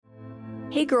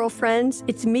Hey girlfriends,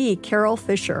 it's me, Carol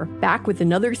Fisher, back with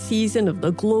another season of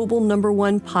the global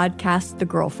 #1 podcast, The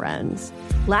Girlfriends.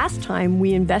 Last time,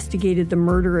 we investigated the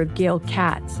murder of Gail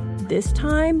Katz. This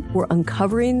time, we're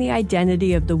uncovering the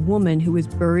identity of the woman who was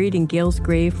buried in Gail's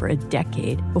grave for a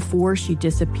decade before she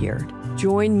disappeared.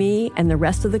 Join me and the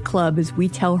rest of the club as we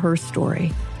tell her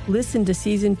story. Listen to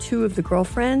Season 2 of The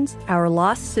Girlfriends, Our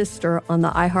Lost Sister on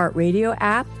the iHeartRadio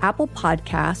app, Apple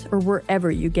Podcasts, or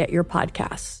wherever you get your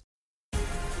podcasts.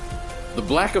 The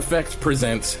Black Effect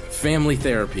presents Family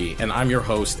Therapy, and I'm your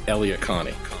host, Elliot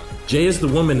Connie. Jay is the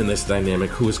woman in this dynamic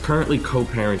who is currently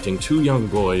co-parenting 2 young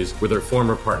boys with her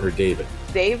former partner, David.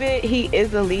 David, he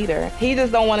is a leader. He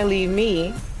just don't want to leave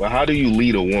me. But how do you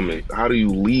lead a woman? How do you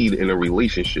lead in a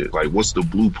relationship? Like, what's the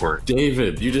blueprint?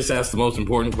 David, you just asked the most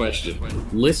important question.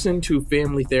 Listen to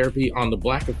Family Therapy on the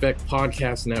Black Effect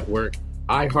Podcast Network,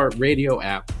 iHeartRadio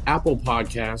app, Apple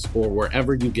Podcasts, or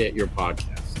wherever you get your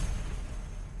podcasts.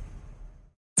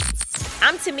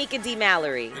 I'm Tamika D.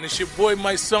 Mallory. And it's your boy,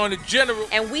 my son, the General.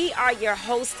 And we are your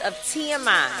hosts of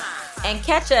TMI. And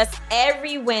catch us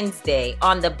every Wednesday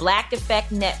on the Black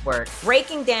Effect Network,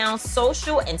 breaking down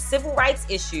social and civil rights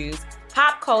issues,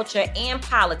 pop culture, and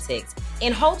politics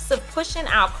in hopes of pushing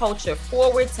our culture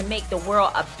forward to make the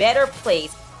world a better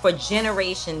place for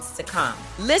generations to come.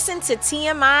 Listen to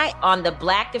TMI on the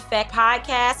Black Effect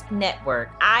Podcast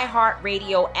Network,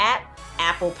 iHeartRadio app,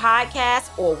 Apple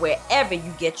Podcasts, or wherever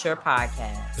you get your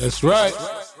podcasts. That's right.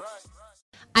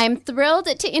 I'm thrilled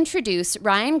to introduce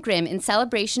Ryan Grimm in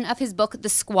celebration of his book, The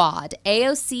Squad,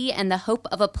 AOC and the Hope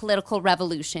of a Political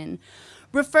Revolution.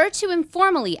 Referred to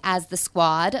informally as The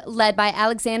Squad, led by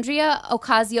Alexandria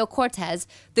Ocasio-Cortez,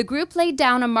 the group laid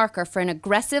down a marker for an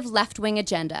aggressive left-wing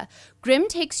agenda. Grimm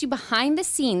takes you behind the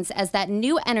scenes as that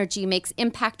new energy makes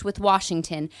impact with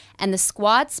Washington, and The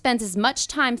Squad spends as much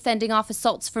time fending off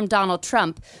assaults from Donald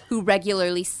Trump, who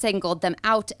regularly singled them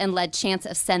out and led chants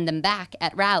of send them back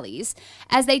at rallies,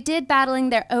 as they did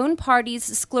battling their own party's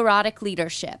sclerotic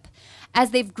leadership.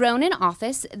 As they've grown in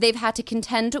office, they've had to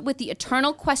contend with the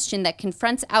eternal question that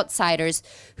confronts outsiders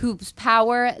who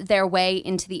power their way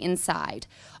into the inside.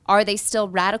 Are they still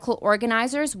radical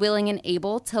organizers willing and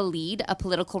able to lead a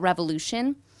political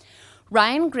revolution?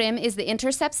 Ryan Grimm is The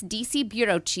Intercept's DC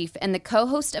bureau chief and the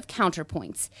co-host of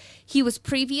Counterpoints. He was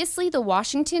previously the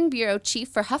Washington bureau chief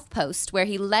for HuffPost, where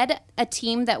he led a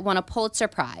team that won a Pulitzer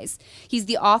Prize. He's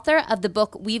the author of the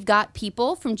book We've Got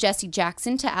People, From Jesse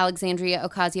Jackson to Alexandria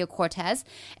Ocasio-Cortez,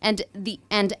 and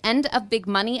End of Big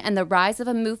Money and the Rise of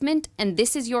a Movement, and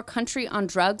This Is Your Country on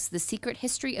Drugs, The Secret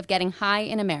History of Getting High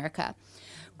in America.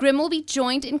 Grimm will be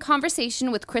joined in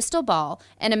conversation with Krystal Ball,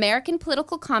 an American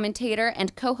political commentator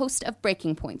and co-host of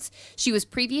Breaking Points. She was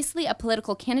previously a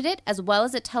political candidate as well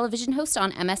as a television host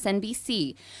on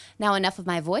MSNBC. Now enough of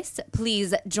my voice.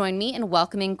 Please join me in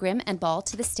welcoming Grimm and Ball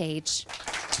to the stage.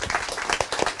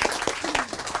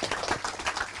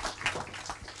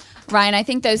 Ryan, I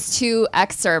think those 2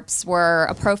 excerpts were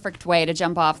a perfect way to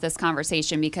jump off this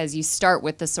conversation because you start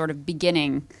with the sort of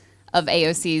beginning of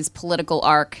AOC's political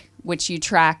arc, which you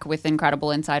track with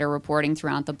incredible insider reporting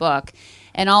throughout the book,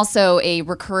 and also a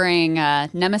recurring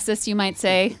nemesis, you might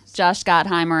say, Josh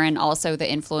Gottheimer, and also the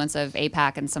influence of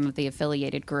AIPAC and some of the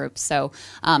affiliated groups. So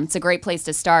it's a great place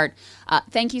to start.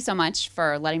 Thank you so much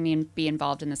for letting me be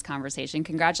involved in this conversation.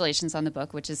 Congratulations on the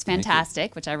book, which is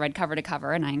fantastic, which I read cover to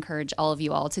cover, and I encourage all of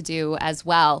you all to do as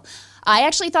well. I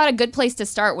actually thought a good place to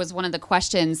start was one of the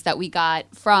questions that we got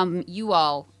from you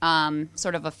all,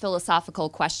 sort of a philosophical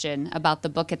question about the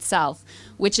book itself,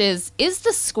 which is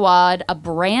The Squad a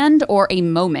brand or a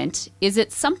moment? Is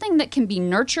it something that can be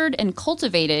nurtured and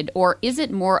cultivated, or is it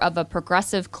more of a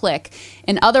progressive clique?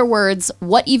 In other words,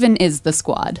 what even is The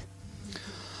Squad?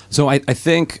 So I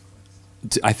think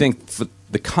for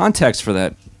the context for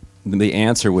that, the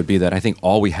answer would be that I think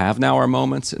all we have now are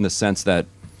moments, in the sense that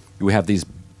we have these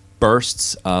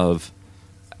bursts of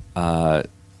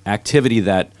activity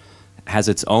that has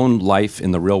its own life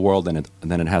in the real world, and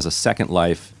then it has a second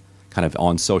life kind of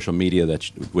on social media,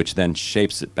 which then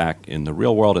shapes it back in the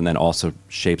real world, and then also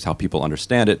shapes how people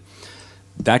understand it.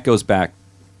 That goes back,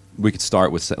 we could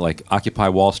start with, like, Occupy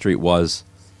Wall Street was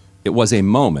a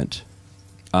moment,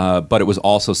 but it was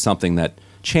also something that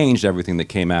changed everything that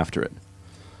came after it.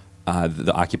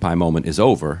 The Occupy moment is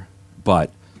over, but,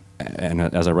 and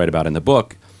as I write about in the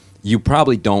book, you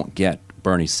probably don't get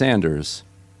Bernie Sanders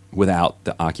without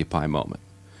the Occupy moment.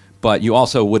 But you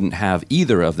also wouldn't have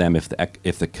either of them if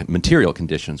the material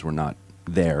conditions were not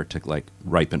there to, like,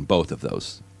 ripen both of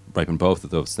those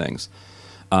things.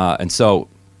 And so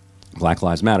Black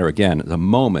Lives Matter, again, the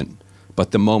moment, but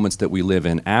the moments that we live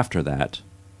in after that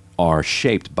are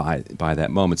shaped by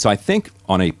that moment. So I think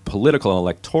on a political and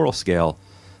electoral scale,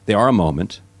 they are a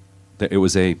moment. It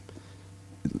was the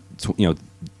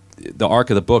arc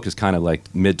of the book is kind of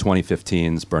like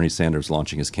mid-2015s, Bernie Sanders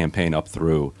launching his campaign up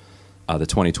through the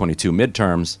 2022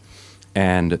 midterms,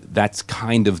 and that's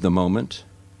kind of the moment.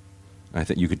 I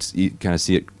think you could kind of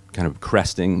see it kind of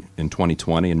cresting in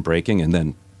 2020 and breaking, and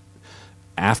then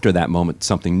after that moment,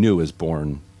 something new is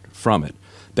born from it.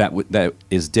 That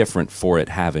is different for it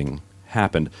having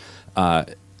happened.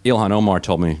 Ilhan Omar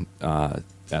told me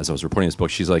as I was reporting this book,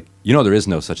 she's like, there is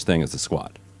no such thing as the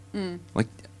Squad. Like,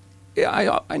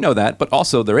 yeah, I know that, but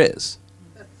also there is.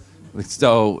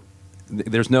 So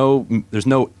there's no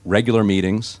regular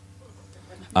meetings.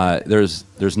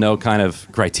 There's no kind of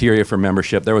criteria for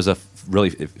membership. There was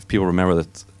if people remember the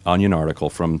Onion article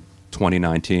from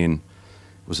 2019,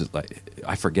 was it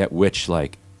I forget which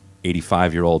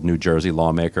 85-year-old New Jersey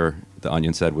lawmaker the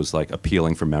Onion said was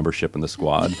appealing for membership in the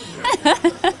Squad.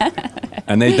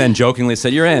 And they then jokingly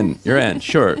said, you're in,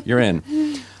 sure, you're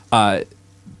in.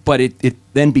 But it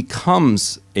then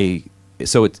becomes it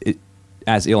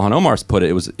as Ilhan Omar's put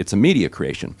it, it's a media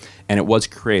creation. And it was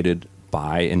created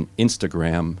by an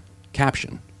Instagram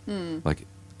caption.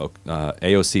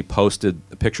 AOC posted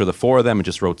a picture of the four of them and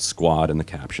just wrote Squad in the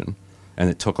caption. And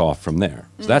it took off from there.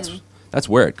 So that's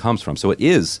where it comes from. So it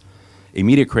is a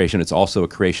media creation. It's also a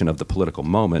creation of the political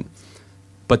moment.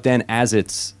 But then as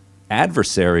its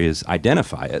adversaries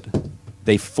identify it,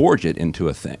 they forge it into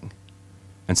a thing.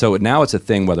 And so now it's a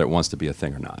thing whether it wants to be a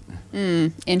thing or not.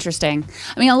 Interesting.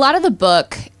 I mean, a lot of the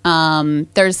book,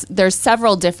 there's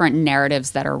several different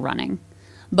narratives that are running.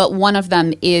 But one of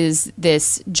them is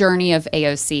this journey of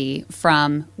AOC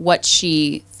from what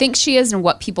she thinks she is and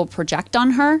what people project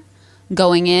on her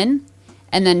going in,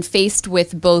 and then faced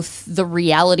with both the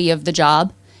reality of the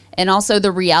job and also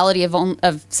the reality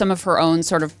of some of her own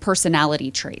sort of personality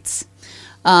traits.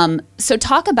 So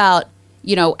talk about,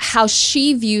 how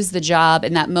she views the job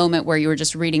in that moment where you were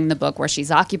just reading the book, where she's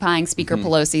occupying Speaker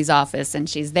Pelosi's office and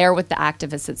she's there with the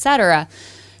activists, et cetera,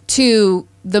 to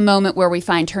the moment where we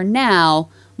find her now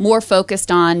more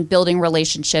focused on building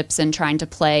relationships and trying to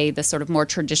play the sort of more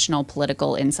traditional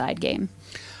political inside game.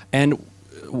 And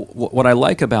what I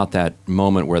like about that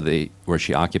moment where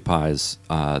she occupies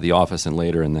the office, and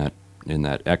later in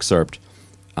that excerpt,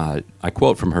 I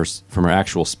quote from her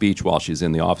actual speech while she's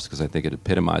in the office, because I think it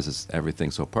epitomizes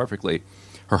everything so perfectly.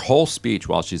 Her whole speech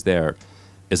while she's there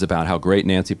is about how great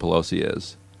Nancy Pelosi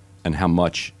is and how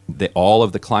much all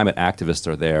of the climate activists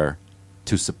are there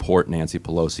to support Nancy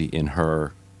Pelosi in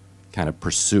her kind of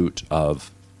pursuit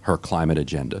of her climate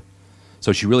agenda.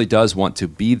 So she really does want to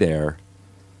be there,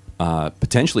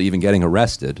 potentially even getting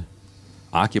arrested,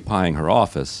 occupying her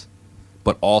office,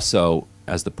 but also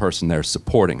as the person there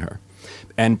supporting her.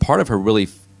 And part of her really,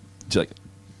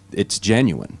 it's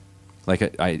genuine.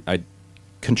 I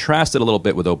contrast it a little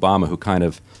bit with Obama, who kind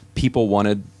of, people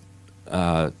wanted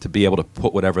to be able to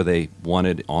put whatever they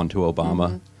wanted onto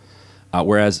Obama.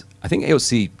 Whereas I think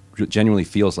AOC genuinely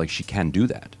feels like she can do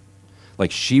that.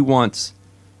 Like, she wants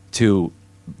to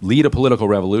lead a political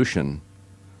revolution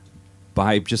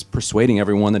by just persuading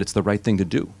everyone that it's the right thing to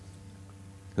do.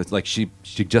 It's like she's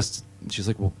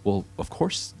like, well, of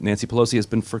course Nancy Pelosi has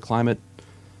been for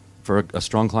a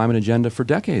strong climate agenda for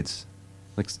decades.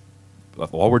 Like,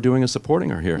 all we're doing is supporting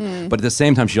her here. But at the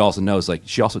same time, she also knows,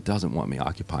 she also doesn't want me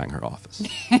occupying her office.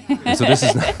 And so this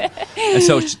is not, and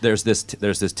so there's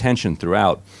this tension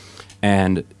throughout.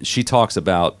 And she talks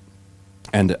about,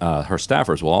 and her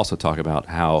staffers will also talk about,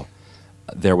 how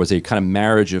there was a kind of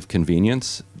marriage of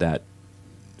convenience that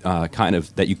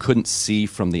that you couldn't see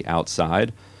from the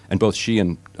outside. And both she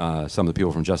and some of the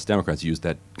people from Justice Democrats used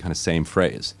that kind of same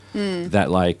phrase.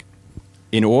 That,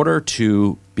 in order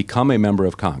to become a member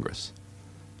of Congress,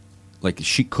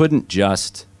 she couldn't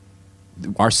just,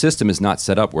 our system is not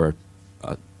set up where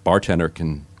a bartender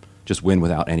can just win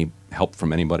without any help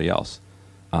from anybody else.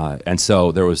 And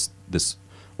so there was this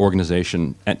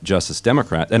organization at Justice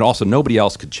Democrat, and also nobody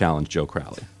else could challenge Joe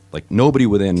Crowley. Nobody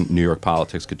within New York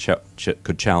politics could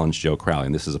challenge Joe Crowley,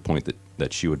 and this is a point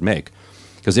that she would make.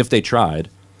 Because if they tried,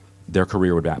 their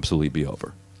career would absolutely be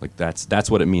over.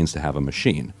 That's what it means to have a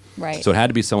machine. Right. So it had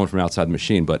to be someone from outside the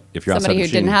machine. But if you're outside the machine,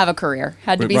 somebody who didn't have a career,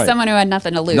 had to be someone who had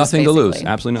nothing to lose. Nothing to lose,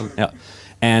 absolutely nothing. Yeah.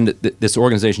 And this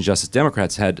organization, Justice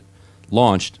Democrats, had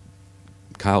launched.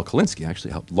 Kyle Kulinski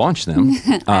actually helped launch them.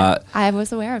 I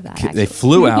was aware of that. Actually. They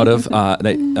flew out of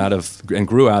and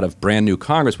grew out of brand new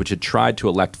Congress, which had tried to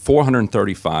elect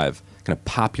 435 kind of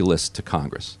populists to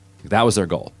Congress. That was their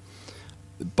goal.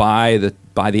 By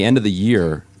the end of the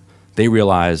year, they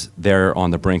realized they're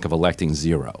on the brink of electing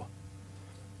 0.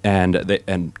 And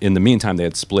in the meantime, they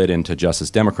had split into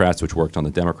Justice Democrats, which worked on the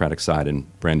Democratic side,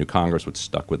 and Brand New Congress, which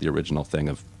stuck with the original thing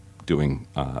of doing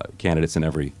candidates in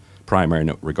every primary,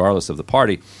 regardless of the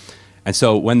party. And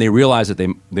so when they realized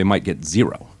that they might get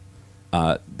zero,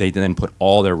 they then put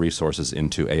all their resources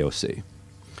into AOC.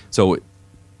 So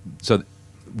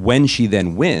when she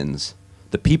then wins,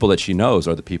 the people that she knows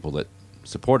are the people that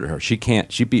supported her. She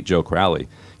beat Joe Crowley.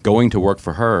 Going to work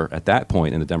for her at that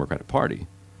point in the Democratic Party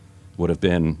would have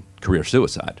been career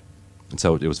suicide. And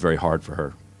so it was very hard for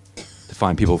her to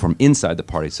find people from inside the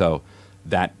party. So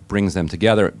that brings them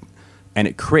together.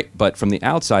 And but from the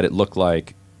outside, it looked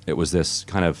like it was this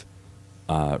kind of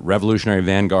revolutionary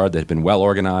vanguard that had been well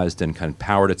organized and kind of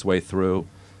powered its way through,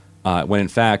 when in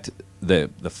fact the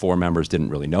four members didn't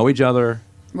really know each other.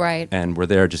 Right. And were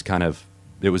there just kind of,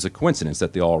 it was a coincidence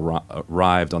that they all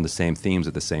arrived on the same themes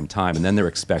at the same time. And then they're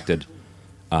expected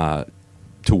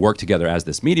to work together as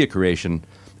this media creation,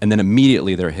 and then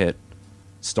immediately they're hit,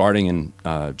 starting in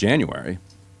January,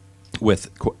 with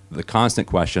the constant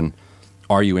question,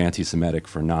 are you anti-Semitic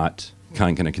for not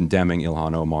kind of condemning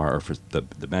Ilhan Omar, or for the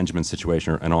Benjamin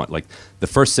situation, and all? Like, the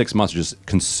first 6 months are just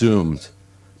consumed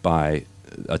by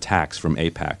attacks from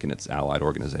AIPAC and its allied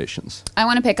organizations. I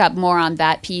want to pick up more on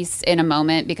that piece in a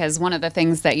moment, because one of the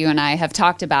things that you and I have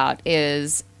talked about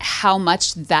is how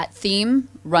much that theme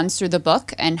runs through the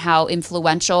book and how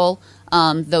influential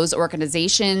those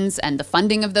organizations and the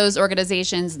funding of those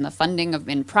organizations and the funding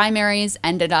in primaries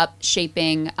ended up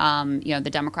shaping the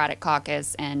Democratic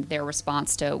caucus and their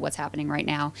response to what's happening right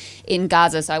now in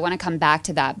Gaza. So I want to come back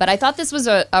to that. But I thought this was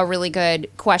a really good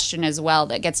question as well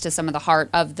that gets to some of the heart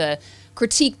of the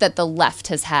critique that the left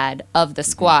has had of the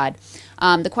squad.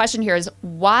 The question here is,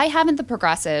 why haven't the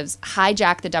progressives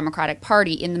hijacked the Democratic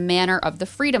Party in the manner of the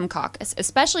Freedom Caucus,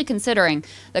 especially considering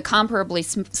the comparably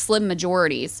slim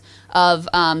majorities of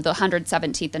the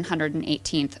 117th and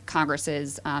 118th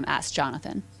Congresses, asked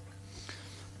Jonathan?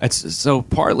 So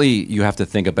partly you have to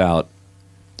think about,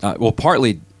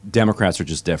 partly Democrats are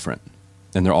just different,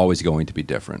 and they're always going to be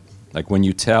different. Like if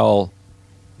you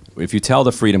tell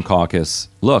the Freedom Caucus,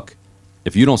 look,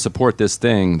 if you don't support this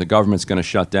thing, the government's going to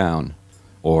shut down.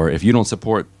 Or if you don't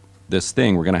support this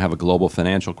thing, we're going to have a global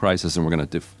financial crisis and we're going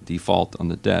to default on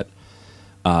the debt.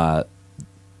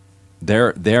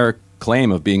 Their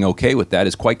claim of being okay with that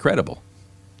is quite credible.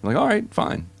 Like, all right,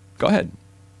 fine, go ahead,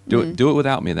 do it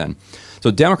without me then. So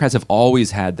Democrats have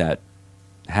always had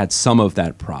some of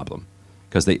that problem,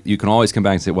 because you can always come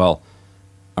back and say, well,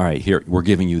 all right, here we're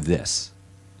giving you this,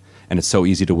 and it's so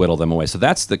easy to whittle them away. So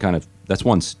that's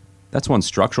one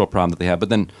structural problem that they have. But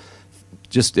then,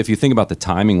 just if you think about the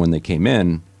timing when they came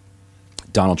in,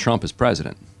 Donald Trump is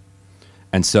president.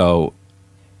 And so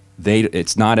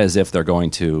it's not as if they're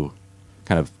going to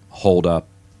kind of hold up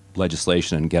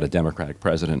legislation and get a Democratic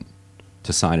president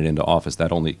to sign it into office.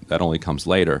 That only comes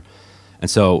later. And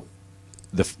so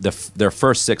their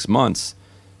first 6 months,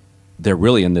 they're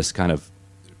really in this kind of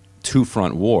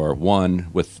two-front war, one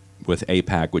with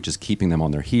AIPAC, which is keeping them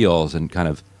on their heels and kind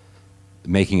of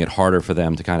making it harder for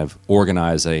them to kind of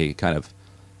organize a kind of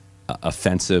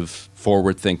offensive,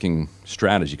 forward-thinking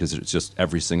strategy, because it's just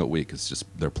every single week it's just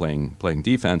they're playing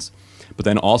defense. But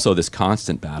then also this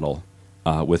constant battle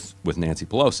with Nancy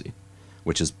Pelosi,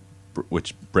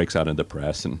 which breaks out in the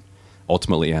press and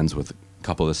ultimately ends with a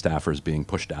couple of the staffers being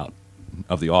pushed out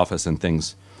of the office and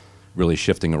things really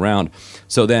shifting around.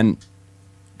 So then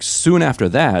soon after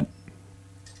that,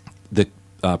 the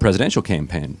presidential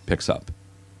campaign picks up.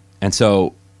 And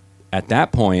so at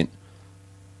that point,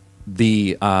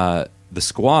 the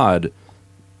squad,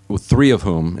 with three of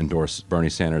whom endorsed Bernie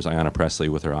Sanders, Ayanna Pressley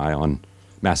with her eye on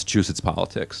Massachusetts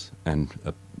politics and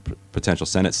a potential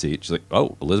Senate seat. She's like,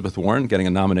 oh, Elizabeth Warren getting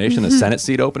a nomination, a Senate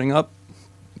seat opening up?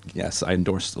 Yes, I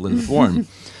endorsed Elizabeth Warren.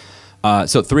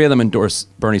 So three of them endorse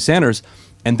Bernie Sanders,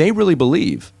 and they really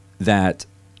believe that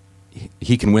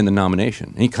he can win the nomination.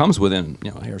 And he comes within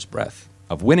a hair's breadth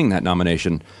of winning that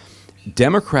nomination.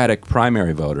 Democratic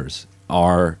primary voters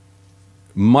are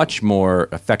much more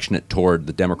affectionate toward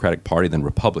the Democratic Party than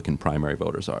Republican primary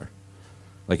voters are.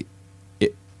 Like,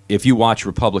 if you watch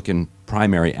Republican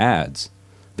primary ads,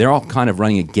 they're all kind of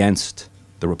running against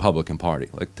the Republican Party.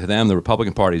 Like, to them, the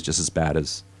Republican Party is just as bad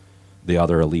as the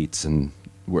other elites. And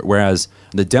whereas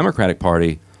the Democratic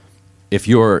Party, if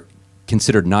you're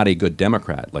considered not a good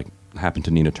Democrat, like happened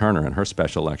to Nina Turner in her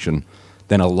special election,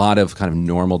 then a lot of kind of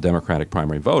normal Democratic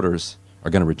primary voters are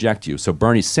going to reject you. So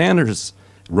Bernie Sanders,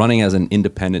 running as an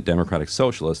independent Democratic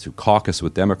socialist who caucused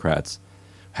with Democrats,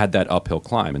 had that uphill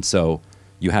climb. And so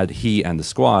you had he and the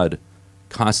squad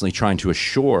constantly trying to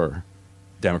assure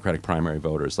Democratic primary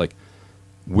voters, like,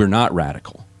 we're not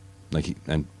radical.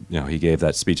 he gave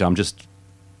that speech. I'm just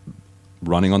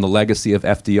running on the legacy of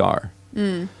FDR.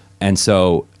 And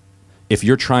so if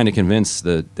you're trying to convince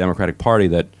the Democratic Party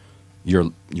that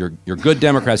you're good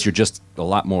Democrats, you're just a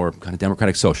lot more kind of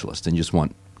democratic socialist, and you just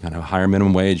want kind of a higher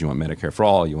minimum wage, you want Medicare for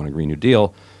all, you want a Green New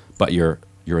Deal, but you're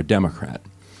a Democrat,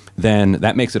 then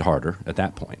that makes it harder at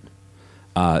that point.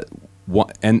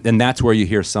 And that's where you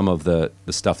hear some of the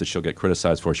stuff that she'll get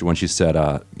criticized for. When she said,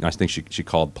 I think she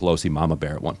called Pelosi Mama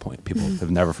Bear at one point. People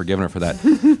have never forgiven her for that.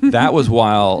 That was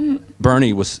while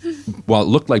it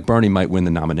looked like Bernie might win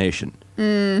the nomination.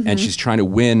 And she's trying to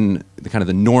win the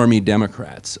normie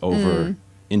Democrats over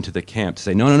into the camp to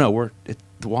say, no,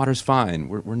 the water's fine.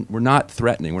 We're not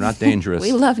threatening. We're not dangerous.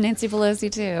 We love Nancy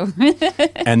Pelosi too.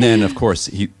 And then, of course,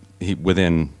 he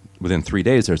within 3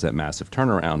 days, there's that massive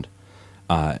turnaround.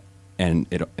 And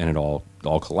it all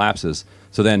collapses.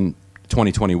 So then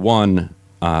 2021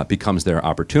 becomes their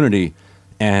opportunity,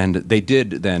 and they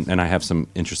did then. And I have some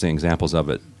interesting examples of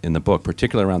it in the book,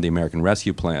 particularly around the American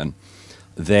Rescue Plan.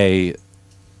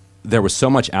 There was so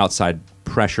much outside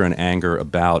pressure and anger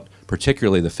about,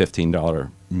 particularly the $15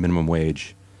 minimum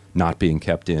wage not being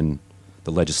kept in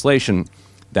the legislation,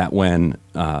 that when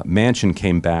Manchin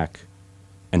came back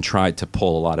and tried to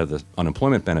pull a lot of the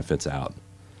unemployment benefits out,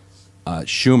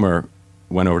 Schumer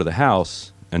went over to the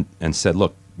House and said,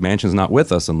 look, Manchin's not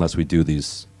with us unless we do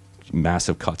these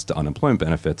massive cuts to unemployment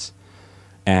benefits.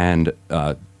 And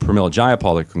Pramila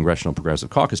Jayapal, the Congressional Progressive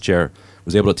Caucus chair,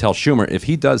 was able to tell Schumer, if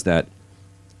he does that,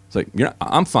 it's like,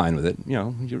 I'm fine with it.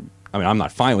 I'm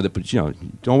not fine with it, but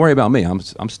don't worry about me.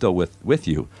 I'm still with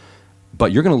you.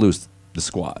 But you're going to lose the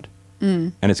squad,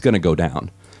 and it's going to go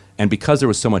down. And because there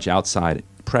was so much outside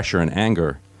pressure and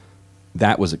anger,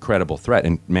 that was a credible threat,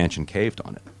 and Manchin caved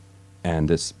on it,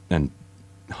 and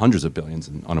hundreds of billions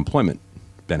in unemployment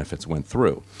benefits went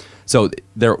through. So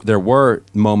there were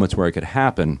moments where it could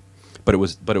happen, but it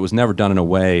was never done in a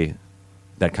way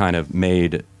that kind of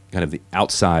made kind of the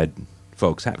outside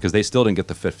folks happy, because they still didn't get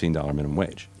the $15 minimum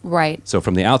wage. Right. So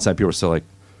from the outside, people were still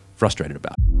frustrated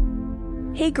about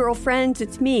it. Hey, girlfriends,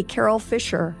 it's me, Carol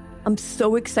Fisher. I'm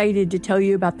so excited to tell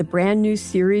you about the brand new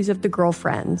series of The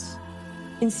Girlfriends.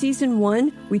 In season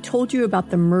 1, we told you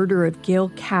about the murder of Gail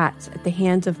Katz at the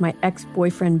hands of my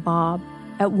ex-boyfriend, Bob.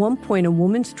 At one point, a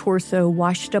woman's torso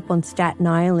washed up on Staten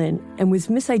Island and was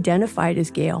misidentified as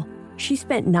Gail. She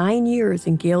spent 9 years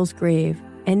in Gail's grave,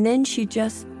 and then she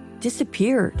just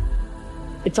disappeared.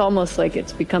 It's almost like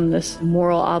it's become this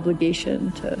moral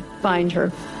obligation to find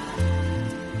her.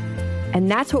 And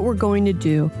that's what we're going to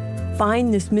do.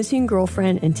 Find this missing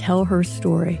girlfriend and tell her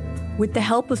story. With the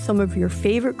help of some of your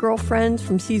favorite girlfriends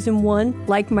from season 1,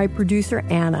 like my producer,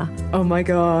 Anna. Oh my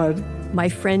God. My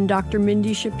friend, Dr.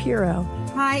 Mindy Shapiro.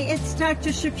 Hi, it's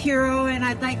Dr. Shapiro, and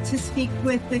I'd like to speak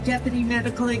with the deputy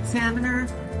medical examiner.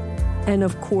 And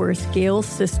of course, Gail's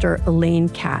sister, Elaine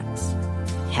Katz.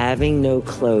 Having no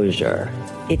closure,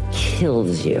 it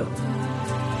kills you.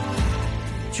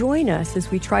 Join us as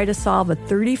we try to solve a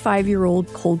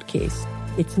 35-year-old cold case.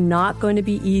 It's not going to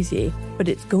be easy, but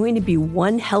it's going to be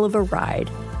one hell of a ride.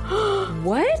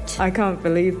 What? I can't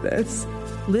believe this.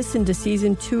 Listen to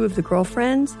season 2 of The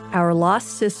Girlfriends, Our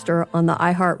Lost Sister on the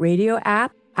iHeartRadio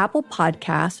app, Apple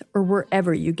Podcasts, or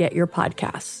wherever you get your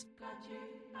podcasts.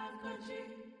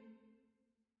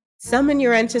 Summon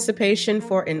your anticipation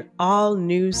for an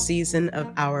all-new season of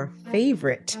our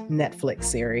favorite Netflix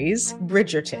series,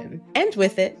 Bridgerton. And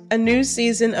with it, a new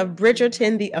season of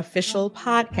Bridgerton, the official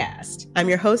podcast. I'm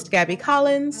your host, Gabby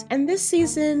Collins, and this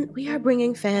season, we are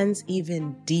bringing fans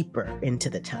even deeper into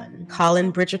the ton.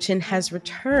 Colin Bridgerton has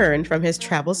returned from his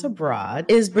travels abroad.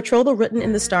 Is betrothal written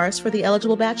in the stars for the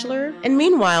eligible bachelor? And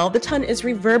meanwhile, the ton is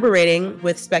reverberating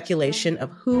with speculation of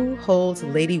who holds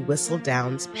Lady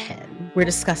Whistledown's pen. We're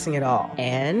discussing it all.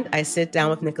 And I sit down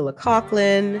with Nicola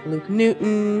Coughlan, Luke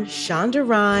Newton, Shonda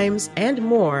Rhimes, and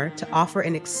more to offer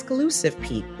an exclusive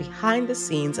peek behind the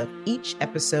scenes of each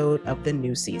episode of the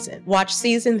new season. Watch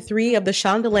season 3 of the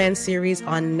Shondaland series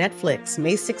on Netflix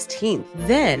May 16th.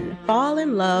 Then fall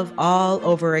in love all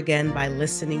over again by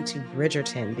listening to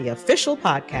Bridgerton, the official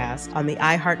podcast on the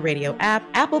iHeartRadio app,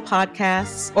 Apple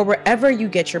Podcasts, or wherever you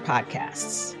get your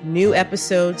podcasts. New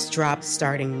episodes drop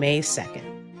starting May 2nd.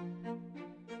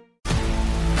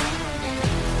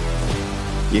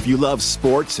 If you love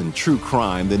sports and true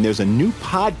crime, then there's a new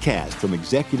podcast from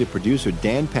executive producer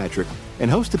Dan Patrick and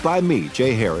hosted by me,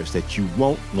 Jay Harris, that you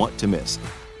won't want to miss.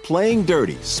 Playing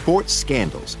Dirty: Sports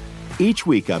Scandals. Each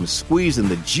week, I'm squeezing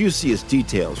the juiciest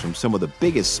details from some of the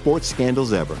biggest sports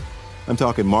scandals ever. I'm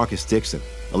talking Marcus Dixon,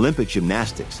 Olympic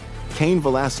gymnastics, Cain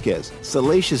Velasquez,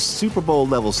 salacious Super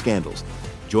Bowl-level scandals.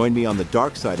 Join me on the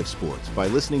dark side of sports by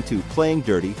listening to Playing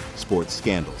Dirty Sports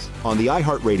Scandals on the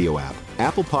iHeartRadio app,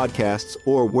 Apple Podcasts,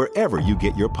 or wherever you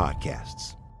get your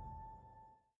podcasts.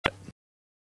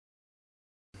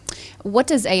 What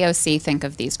does AOC think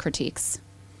of these critiques?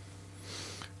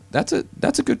 That's a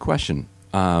good question.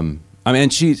 I mean,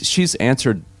 she's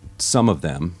answered some of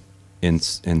them in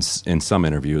some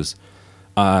interviews.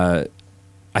 I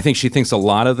think she thinks a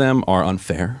lot of them are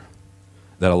unfair.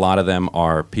 That a lot of them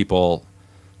are people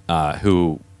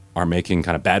who are making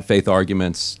kind of bad faith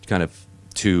arguments, kind of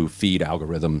to feed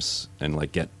algorithms and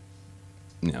like get,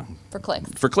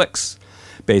 for clicks,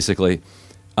 basically.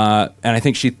 And I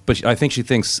think she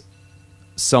thinks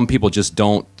some people just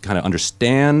don't kind of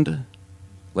understand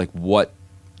like what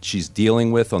she's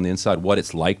dealing with on the inside, what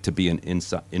it's like to be an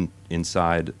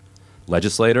inside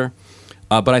legislator.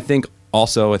 But I think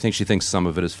she thinks some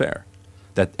of it is fair.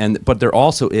 But there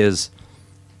also there's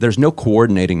no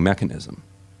coordinating mechanism.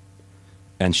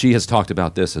 And she has talked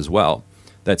about this as well,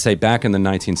 that say back in the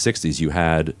 1960s, you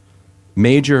had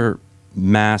major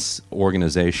mass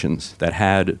organizations that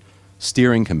had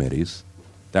steering committees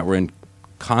that were in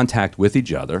contact with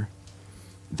each other,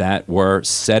 that were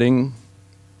setting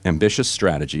ambitious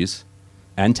strategies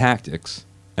and tactics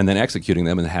and then executing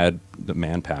them, and had the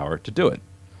manpower to do it.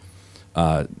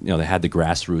 They had the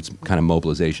grassroots kind of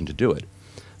mobilization to do it.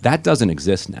 That doesn't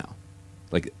exist now.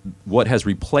 Like, what has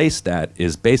replaced that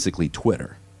is basically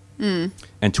Twitter. And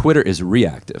Twitter is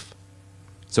reactive.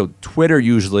 So Twitter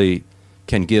usually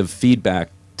can give feedback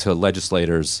to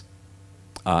legislators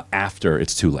after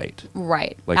it's too late.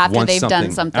 Right. Like after they've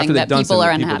done something that people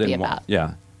are unhappy about.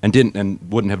 Yeah. And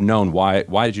wouldn't have known why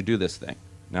did you do this thing?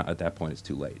 Now at that point it's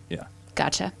too late. Yeah.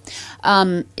 Gotcha.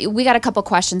 We got a couple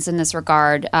questions in this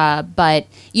regard, but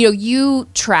you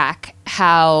track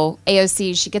how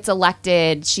AOC, she gets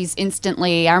elected. She's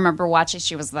instantly, I remember watching,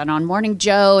 she was then on Morning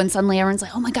Joe, and suddenly everyone's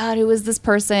like, oh my God, who is this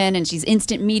person? And she's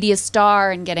instant media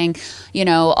star and getting,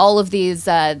 all of these,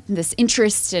 this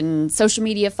interest and social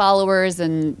media followers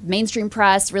and mainstream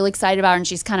press really excited about her, and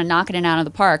she's kind of knocking it out of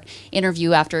the park,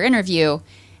 interview after interview.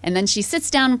 And then she sits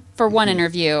down for one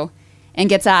interview and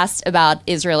gets asked about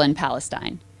Israel and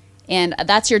Palestine. And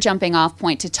that's your jumping off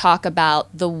point to talk about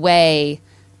the way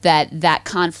that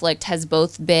conflict has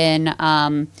both been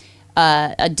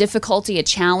a difficulty, a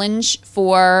challenge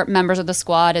for members of the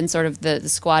squad and sort of the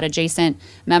squad adjacent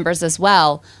members as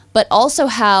well, but also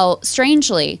how,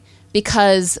 strangely,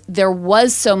 because there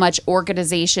was so much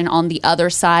organization on the other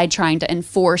side trying to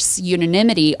enforce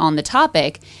unanimity on the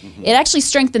topic, it actually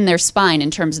strengthened their spine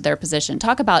in terms of their position.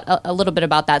 Talk about a little bit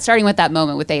about that, starting with that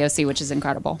moment with AOC, which is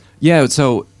incredible. Yeah,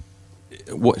 so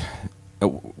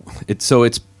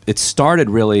it started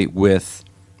really with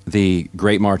the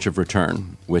Great March of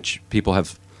Return, which a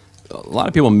lot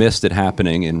of people missed it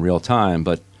happening in real time,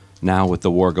 but now with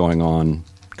the war going on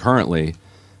currently,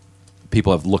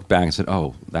 people have looked back and said,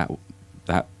 "Oh,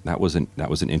 that was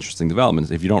an interesting development."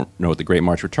 If you don't know what the Great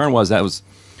March Return was, that was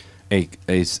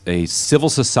a civil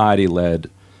society led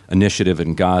initiative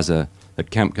in Gaza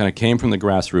that kind of came from the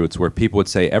grassroots, where people would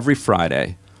say every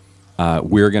Friday,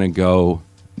 we're going to go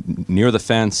near the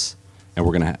fence and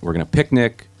we're going to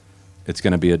picnic. It's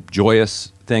going to be a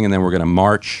joyous thing, and then we're going to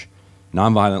march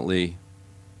nonviolently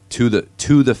to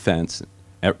the fence,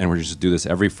 and we're just do this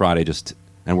every Friday.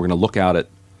 And we're going to look out at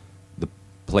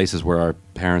places where our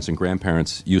parents and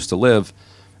grandparents used to live.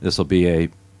 This will be a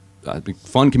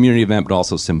fun community event, but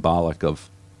also symbolic of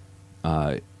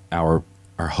our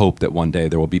hope that one day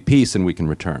there will be peace and we can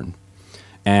return.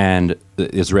 And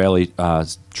the Israeli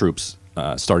troops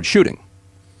started shooting,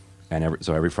 and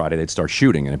so every Friday they'd start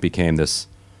shooting, and it became this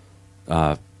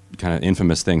kind of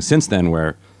infamous thing since then,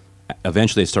 where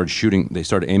eventually they started shooting. They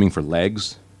started aiming for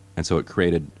legs, and so it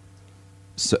created.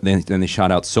 Then they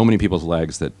shot out so many people's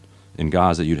legs that in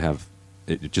Gaza,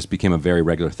 it just became a very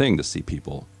regular thing to see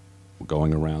people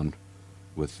going around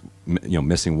with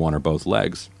missing one or both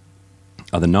legs.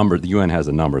 The UN has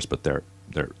the numbers, but they're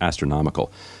astronomical.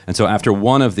 And so after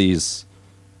one of these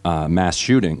mass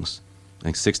shootings, I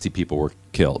think 60 people were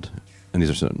killed, and these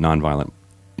are sort of nonviolent.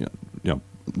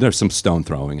 There's some stone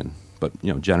throwing, but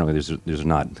generally these are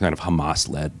not kind of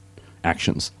Hamas-led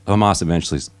actions. Hamas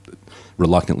eventually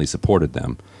reluctantly supported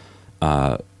them,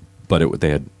 but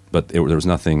there was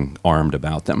nothing armed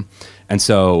about them. And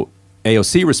so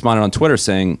AOC responded on Twitter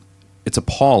saying, it's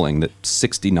appalling that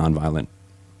 60 nonviolent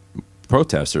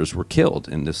protesters were killed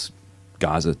in this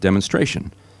Gaza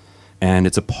demonstration. And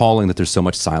it's appalling that there's so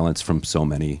much silence from so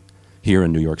many here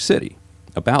in New York City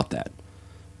about that.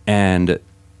 And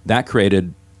that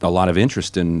created a lot of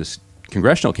interest in this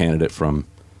congressional candidate from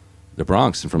the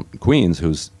Bronx and from Queens,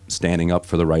 who's standing up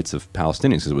for the rights of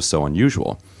Palestinians because it was so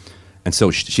unusual. And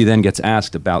so she then gets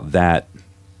asked about that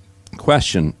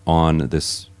question in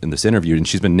this interview, and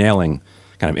she's been nailing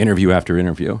kind of interview after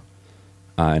interview.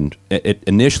 And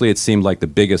initially it seemed like the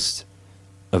biggest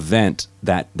event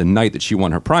that the night that she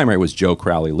won her primary was Joe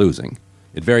Crowley losing.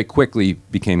 It very quickly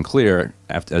became clear,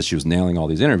 as she was nailing all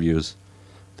these interviews,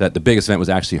 that the biggest event was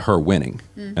actually her winning,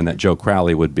 and that Joe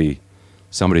Crowley would be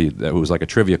somebody that was like a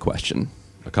trivia question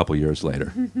a couple years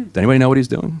later. Does anybody know what he's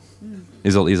doing?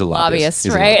 He's a lobbyist,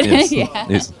 right?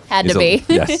 Had to be.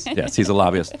 Yes, he's a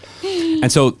lobbyist.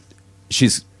 And so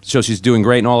she's doing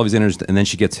great in all of these interviews, and then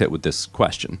she gets hit with this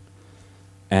question.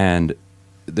 And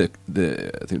I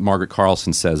think Margaret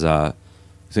Carlson says,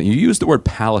 you use the word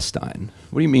Palestine.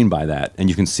 What do you mean by that? And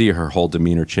you can see her whole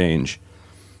demeanor change,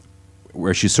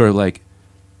 where she's sort of like,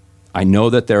 I know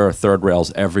that there are third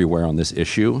rails everywhere on this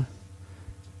issue,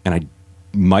 and I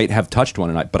might have touched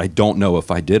one, but I don't know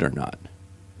if I did or not.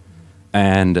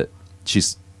 And she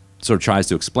sort of tries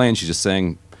to explain. She's just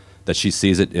saying that she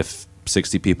sees it if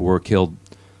 60 people were killed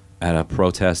at a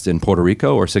protest in Puerto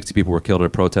Rico or 60 people were killed at a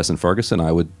protest in Ferguson,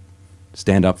 I would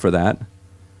stand up for that.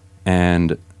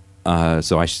 And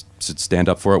so I should stand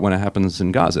up for it when it happens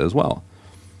in Gaza as well.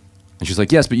 And she's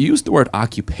like, yes, but you used the word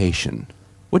occupation.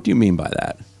 What do you mean by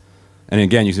that? And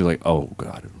again, you see like, oh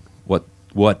God,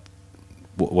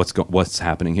 what's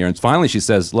happening here? And finally she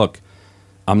says, look,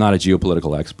 I'm not a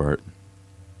geopolitical expert.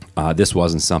 This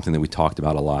wasn't something that we talked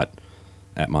about a lot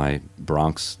at my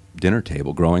Bronx dinner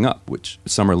table growing up, which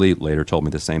Summer Lee later told me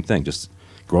the same thing. Just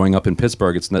growing up in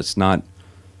Pittsburgh, it's not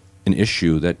an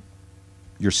issue that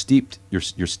you're steeped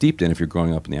in if you're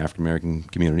growing up in the African American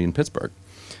community in Pittsburgh.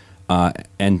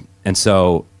 And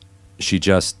so she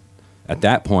just, at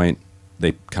that point,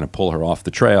 they kind of pull her off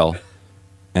the trail,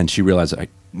 and she realized I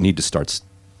need to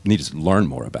learn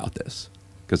more about this,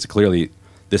 because clearly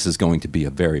this is going to be a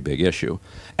very big issue.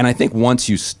 And I think once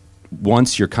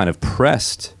you're kind of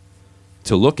pressed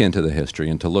to look into the history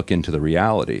and to look into the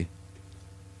reality,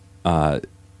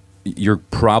 you're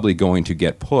probably going to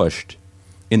get pushed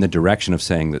in the direction of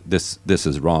saying that this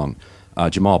is wrong.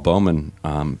 Jamal Bowman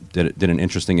did an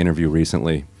interesting interview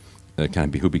recently,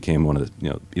 who became one of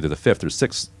the, either the 5th or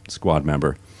 6th squad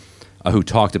member, who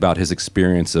talked about his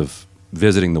experience of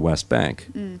visiting the West Bank.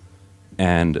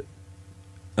 And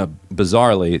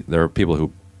bizarrely, there are people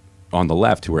who on the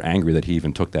left who are angry that he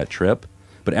even took that trip.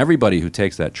 But everybody who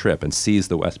takes that trip and sees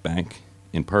the West Bank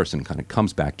in person kind of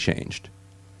comes back changed,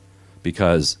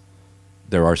 because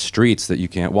there are streets that you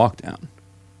can't walk down.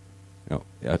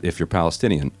 If you're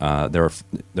Palestinian, there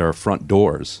are front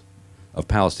doors of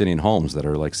Palestinian homes that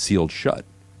are like sealed shut.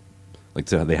 Like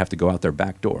they have to go out their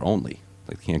back door only.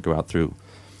 Like they can't go out through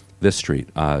this street.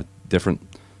 Different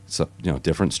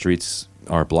streets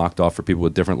are blocked off for people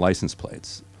with different license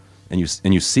plates. And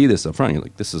you see this up front. You're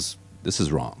like, this is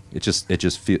wrong. It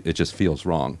just feels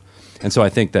wrong. And so I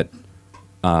think that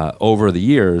over the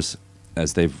years,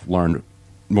 as they've learned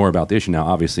more about the issue now,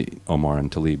 obviously Omar and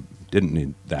Tlaib didn't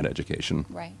need that education,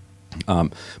 right?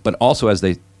 But also as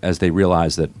they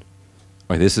realize that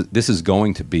this is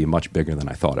going to be much bigger than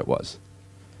I thought it was.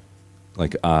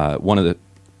 Like one of the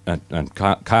and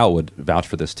Kyle would vouch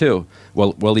for this too.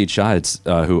 Well, Waleed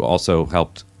Shahid, who also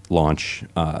helped launch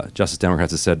Justice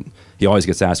Democrats, has said he always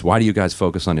gets asked, why do you guys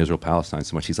focus on Israel-Palestine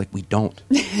so much? He's like, we don't.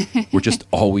 We're just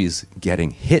always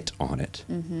getting hit on it.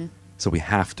 So we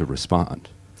have to respond.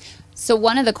 So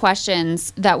one of the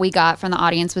questions that we got from the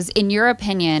audience was, in your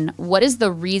opinion, what is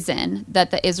the reason that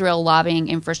the Israel lobbying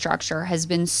infrastructure has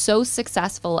been so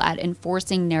successful at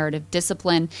enforcing narrative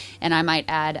discipline? And I might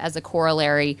add, as a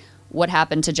corollary, what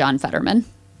happened to John Fetterman?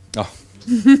 Oh.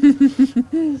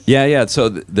 Yeah. So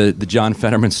the John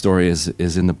Fetterman story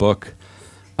is in the book.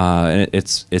 And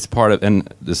it's part of,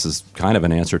 and this is kind of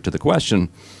an answer to the question.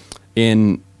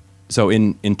 In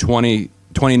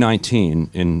 2019,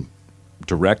 in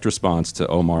direct response to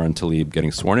Omar and Tlaib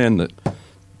getting sworn in,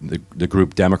 the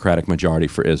group Democratic Majority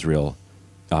for Israel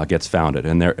gets founded,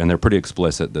 and they're pretty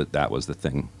explicit that was the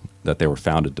thing that they were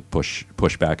founded to push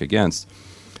back against.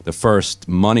 The first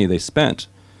money they spent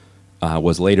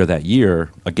was later that year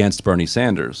against Bernie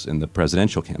Sanders in the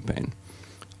presidential campaign.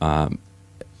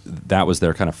 That was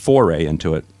their kind of foray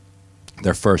into it.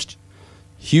 Their first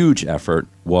huge effort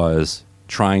was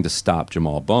trying to stop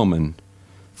Jamal Bowman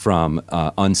from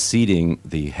unseating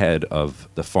the head of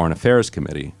the Foreign Affairs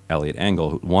Committee, Eliot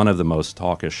Engel, one of the most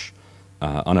hawkish,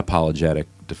 unapologetic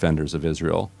defenders of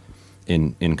Israel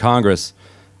in Congress,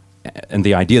 and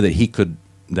the idea that he could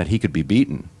be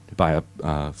beaten by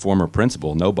a former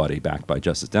principal, nobody backed by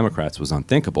Justice Democrats, was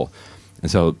unthinkable.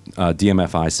 And so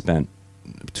DMFI spent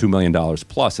 $2 million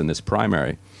plus in this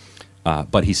primary.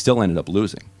 but he still ended up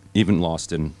losing, even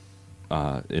lost in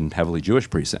heavily Jewish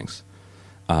precincts.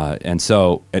 And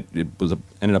so it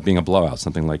ended up being a blowout,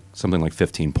 something like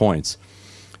 15 points.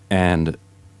 And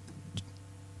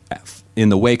in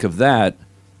the wake of that,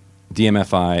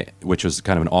 DMFI, which was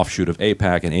kind of an offshoot of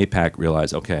AIPAC, and AIPAC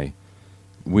realized, okay,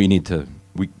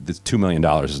 this $2 million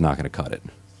is not going to cut it.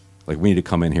 Like, we need to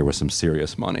come in here with some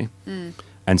serious money.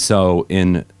 And so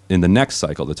in the next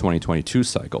cycle, the 2022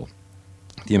 cycle,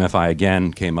 DMFI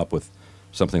again came up with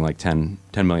something like $10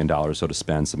 million so to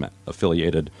spend. Some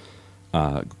affiliated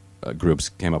groups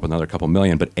came up with another couple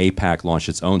million, but AIPAC launched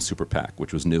its own super PAC,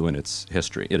 which was new in its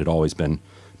history. It had always been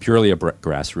purely a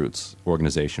grassroots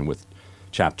organization with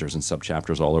chapters and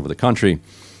sub-chapters all over the country.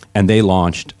 And they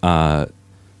launched the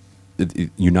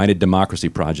United Democracy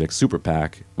Project Super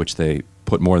PAC, which they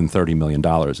put more than $30 million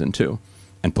into,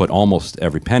 and put almost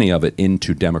every penny of it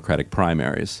into Democratic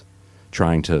primaries,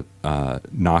 trying to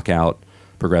knock out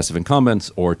progressive incumbents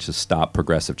or to stop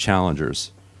progressive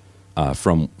challengers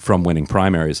from winning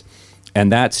primaries.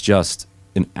 And that's just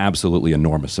an absolutely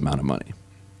enormous amount of money.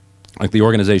 Like, the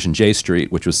organization J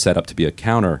Street, which was set up to be a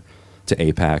counter to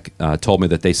AIPAC, told me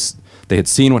that they had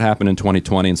seen what happened in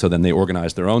 2020, and so then they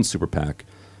organized their own super PAC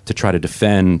to try to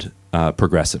defend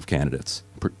progressive candidates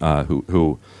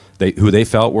who they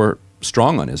felt were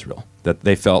strong on Israel. That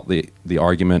they felt the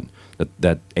argument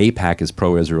that AIPAC is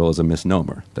pro-Israel is a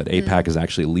misnomer. That AIPAC is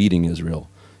actually leading Israel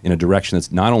in a direction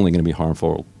that's not only going to be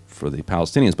harmful for the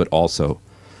Palestinians, but also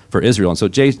for Israel. And so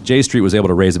J Street was able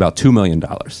to raise about $2 million.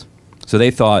 So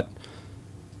they thought,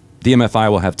 DMFI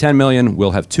will have $10 million,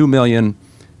 we'll have $2 million.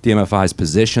 DMFI's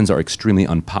positions are extremely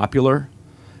unpopular,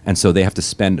 and so they have to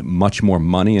spend much more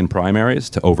money in primaries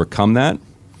to overcome that.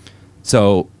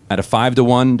 So at a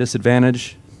 5-to-1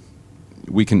 disadvantage,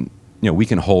 we can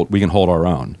hold our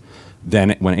own.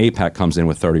 Then when AIPAC comes in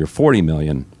with 30 or 40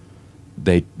 million,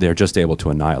 they're just able to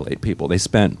annihilate people. They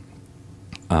spent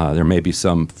there may be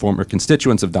some former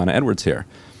constituents of Donna Edwards here.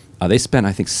 They spent,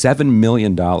 I think, $7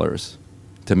 million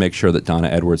to make sure that Donna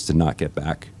Edwards did not get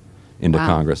back into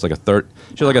Congress. She had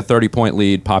like a 30-point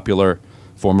lead, popular,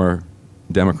 former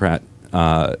Democrat.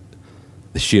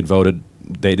 She had voted.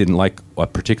 They didn't like a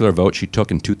particular vote she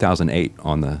took in 2008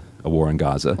 on a war in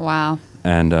Gaza. Wow.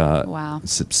 And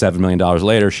 $7 million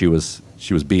later, she was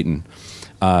beaten.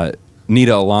 Nida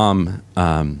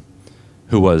Alam,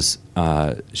 who was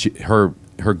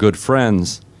her good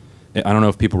friends. I don't know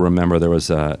if people remember, there was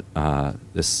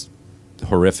this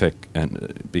horrific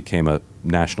and became a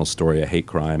national story, a hate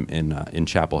crime in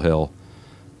Chapel Hill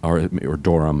or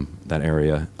Durham, that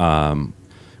area,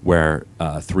 where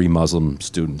 3 Muslim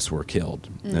students were killed.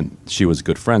 And she was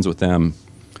good friends with them.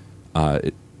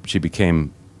 She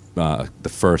became the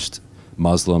first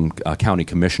Muslim county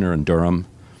commissioner in Durham.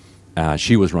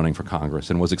 She was running for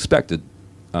Congress and was expected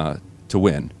to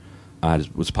win.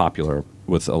 Was popular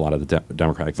with a lot of the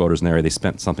Democratic voters in the area. They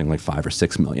spent something like $5 or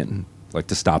 $6 million,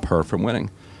 to stop her from winning.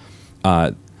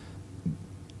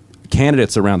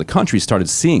 Candidates around the country started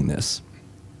seeing this,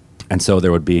 and so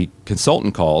there would be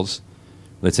consultant calls.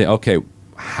 They'd say, "Okay,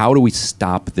 how do we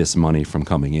stop this money from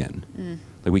coming in?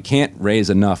 We can't raise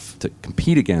enough to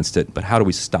compete against it, but how do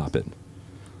we stop it?"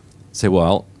 Say,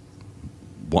 well,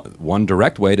 one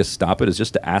direct way to stop it is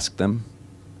just to ask them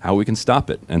how we can stop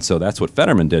it. And so that's what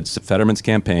Fetterman did. So Fetterman's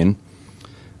campaign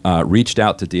reached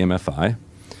out to DMFI.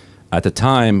 At the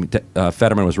time,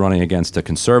 Fetterman was running against a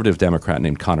conservative Democrat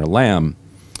named Connor Lamb,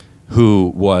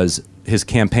 his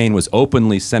campaign was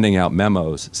openly sending out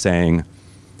memos saying,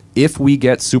 if we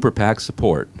get super PAC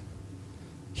support,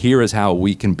 here is how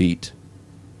we can beat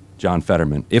John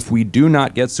Fetterman. If we do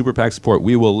not get super PAC support,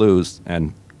 we will lose,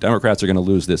 and Democrats are going to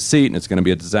lose this seat, and it's going to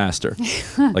be a disaster.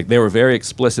 They were very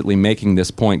explicitly making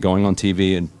this point, going on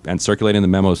TV and circulating the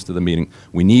memos to the meeting.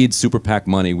 We need super PAC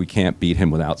money. We can't beat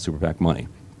him without super PAC money.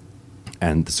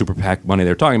 And the super PAC money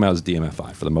they're talking about is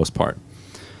DMFI for the most part.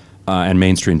 And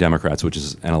mainstream Democrats,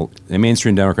 a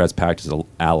mainstream Democrats PAC is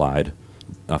allied,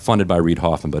 funded by Reid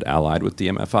Hoffman, but allied with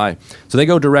DMFI. So they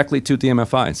go directly to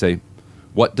DMFI and say,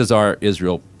 what does our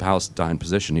Israel-Palestine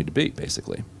position need to be,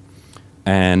 basically?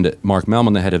 And Mark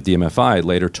Mellman, the head of DMFI,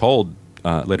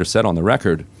 later said on the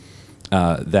record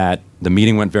that the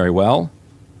meeting went very well,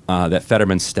 that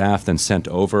Fetterman's staff then sent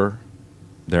over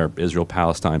their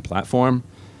Israel-Palestine platform.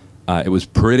 It was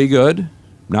pretty good,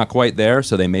 not quite there,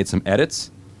 so they made some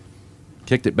edits,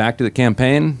 kicked it back to the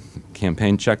campaign.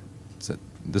 Campaign checked, said,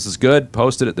 this is good,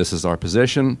 posted it, this is our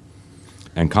position.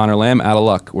 And Connor Lamb, out of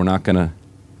luck, we're not gonna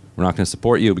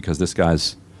support you because this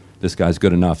guy's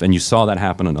good enough. And you saw that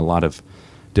happen in a lot of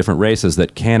different races,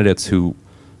 that candidates who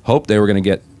hoped they were going to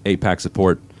get AIPAC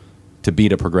support to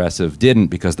beat a progressive didn't,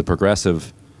 because the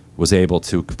progressive was able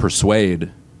to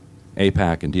persuade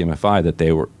AIPAC and DMFI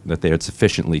that they had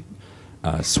sufficiently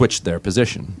switched their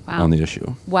position on the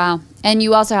issue. Wow. And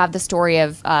you also have the story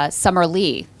of Summer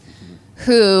Lee,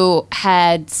 who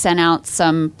had sent out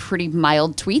some pretty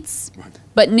mild tweets,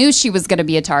 but knew she was going to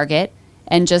be a target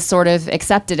and just sort of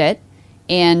accepted it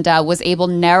and was able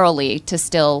narrowly to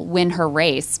still win her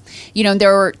race. You know,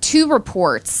 there were 2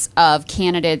 reports of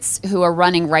candidates who are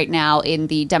running right now in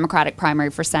the Democratic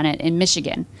primary for Senate in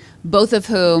Michigan, both of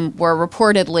whom were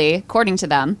reportedly, according to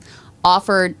them,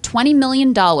 offered $20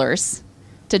 million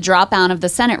to drop out of the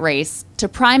Senate race to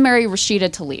primary Rashida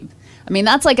Tlaib. I mean,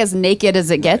 that's like as naked as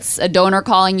it gets, a donor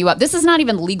calling you up. This is not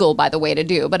even legal, by the way, to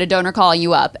do, but a donor calling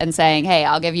you up and saying, hey,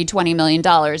 I'll give you $20 million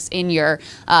in your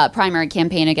primary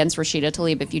campaign against Rashida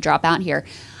Tlaib if you drop out here.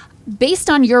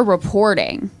 Based on your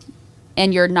reporting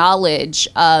and your knowledge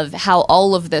of how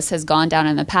all of this has gone down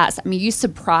in the past, I mean, are you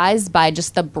surprised by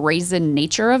just the brazen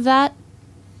nature of that?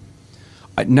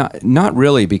 Not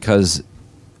really, because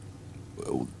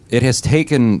it has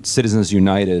taken Citizens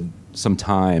United some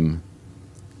time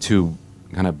to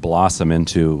kind of blossom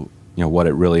into, you know, what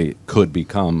it really could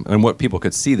become and what people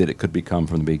could see that it could become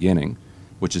from the beginning,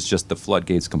 which is just the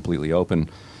floodgates completely open.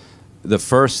 The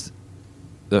first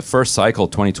cycle,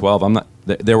 2012,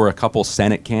 there were a couple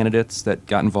Senate candidates that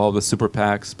got involved with super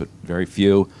PACs, but very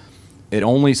few. It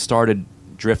only started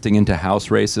drifting into House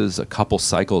races a couple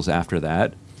cycles after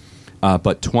that.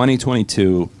 But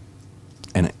 2022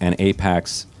 and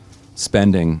AIPAC's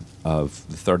spending of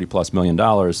 $30+ million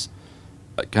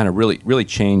kind of really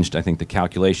changed, I think, the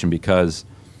calculation, because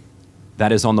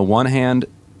that is, on the one hand,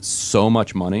 so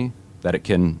much money that it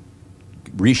can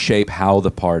reshape how the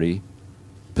party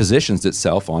positions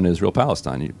itself on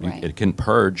Israel-Palestine. Right. It can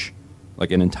purge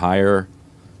like an entire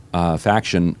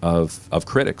faction of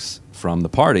critics from the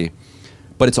party,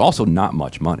 but it's also not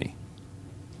much money.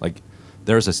 Like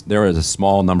there is a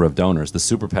small number of donors. The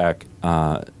super PAC,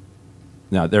 now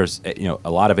there's a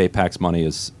lot of AIPAC's money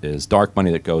is dark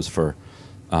money that goes for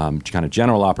kind of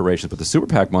general operations, but the super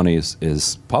PAC money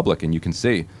is public, and you can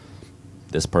see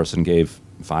this person gave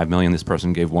 $5 million, this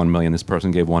person gave $1 million, this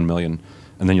person gave $1 million,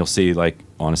 and then you'll see, like,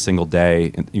 on a single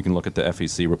day, and you can look at the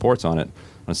FEC reports on it,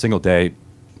 on a single day,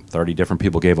 30 different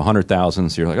people gave 100,000,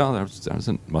 so you're like, oh,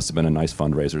 that must have been a nice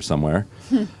fundraiser somewhere.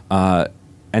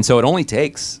 And so it only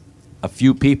takes a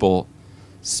few people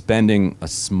spending a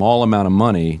small amount of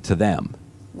money to them.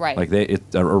 Right. Like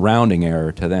it's a rounding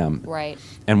error to them. Right.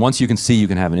 And once you can see you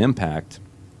can have an impact,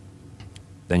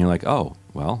 then you're like, oh,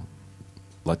 well,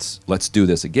 let's do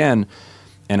this again.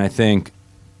 And I think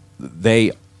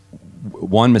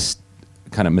one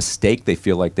kind of mistake they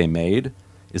feel like they made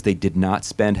is they did not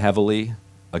spend heavily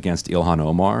against Ilhan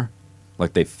Omar.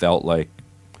 Like they felt like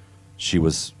she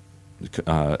was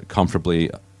comfortably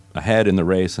ahead in the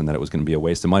race, and that it was going to be a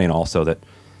waste of money, and also that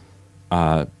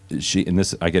I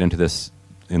get into this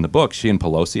in the book, she and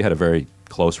Pelosi had a very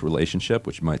close relationship,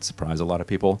 which might surprise a lot of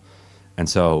people. And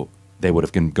so they would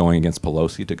have been going against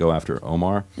Pelosi to go after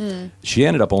Omar. She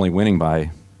ended up only winning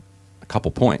by a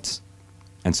couple points.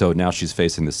 And so now she's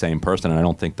facing the same person, and I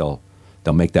don't think they'll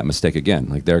make that mistake again.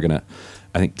 Like they're going to,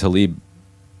 I think Tlaib,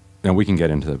 and we can get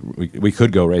into, we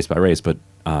could go race by race, but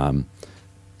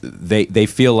they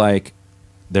feel like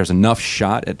there's enough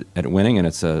shot at winning, and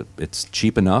it's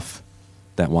cheap enough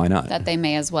that why not? That they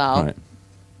may as well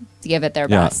give it their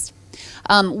best.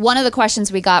 One of the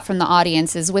questions we got from the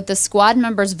audience is, with the squad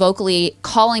members vocally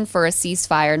calling for a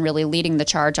ceasefire and really leading the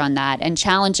charge on that and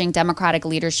challenging Democratic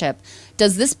leadership,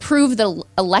 does this prove that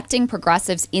electing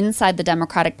progressives inside the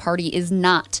Democratic Party is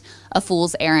not a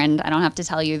fool's errand? I don't have to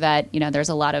tell you that, there's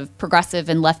a lot of progressive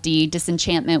and lefty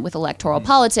disenchantment with electoral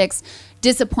politics,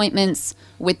 disappointments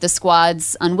with the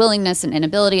squad's unwillingness and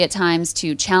inability at times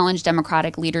to challenge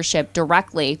Democratic leadership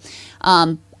directly.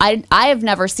 I have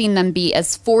never seen them be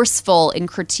as forceful in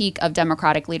critique of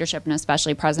Democratic leadership, and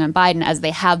especially President Biden, as they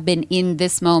have been in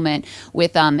this moment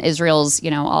with Israel's,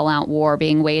 all-out war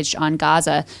being waged on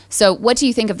Gaza. So what do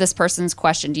you think of this person's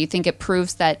question? Do you think it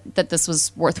proves that this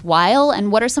was worthwhile?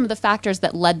 And what are some of the factors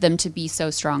that led them to be so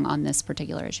strong on this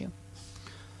particular issue?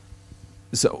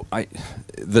 So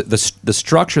the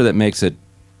structure that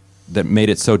made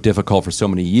it so difficult for so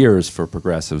many years for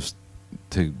progressives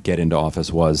to get into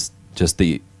office was just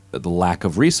the lack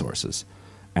of resources.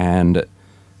 And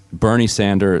Bernie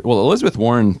Sanders, Elizabeth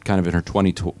Warren, kind of in her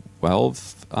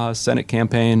 2012 Senate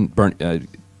campaign,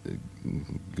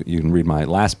 you can read my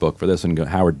last book for this one,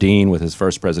 Howard Dean with his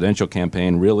first presidential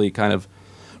campaign, really kind of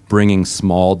bringing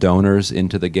small donors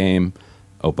into the game.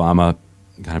 Obama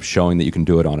kind of showing that you can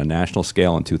do it on a national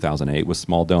scale in 2008 with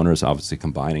small donors, obviously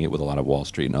combining it with a lot of Wall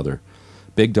Street and other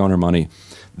big donor money.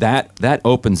 That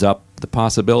opens up the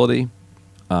possibility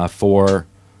for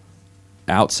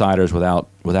outsiders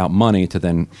without money to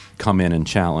then come in and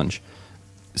challenge.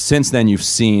 Since then, you've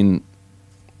seen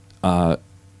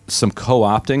some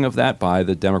co-opting of that by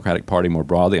the Democratic Party more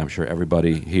broadly. I'm sure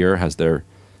everybody here has their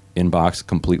inbox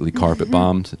completely carpet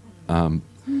bombed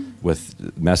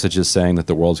with messages saying that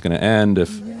the world's going to end. If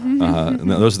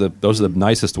those are the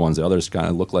nicest ones. The others kind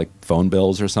of look like phone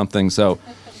bills or something. So,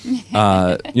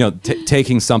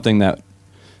 taking something that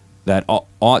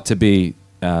ought to be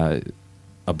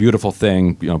a beautiful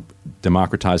thing,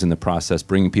 democratizing the process,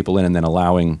 bringing people in, and then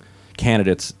allowing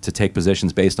candidates to take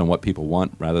positions based on what people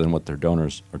want rather than what their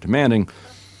donors are demanding,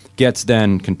 gets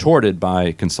then contorted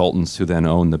by consultants who then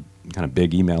own the kind of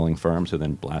big emailing firms who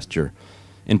then blast your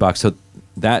inbox. So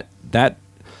that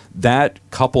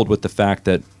coupled with the fact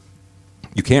that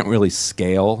you can't really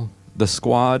scale the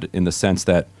squad in the sense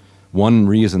that one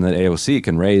reason that AOC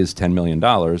can raise $10 million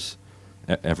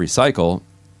every cycle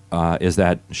is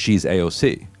that she's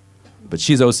AOC. But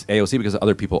she's AOC because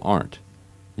other people aren't.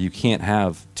 You can't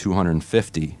have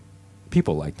 250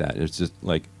 people like that. It's just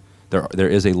like there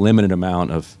is a limited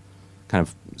amount of kind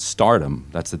of stardom.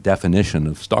 That's the definition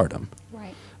of stardom.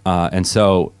 Right. And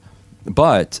so,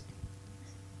 but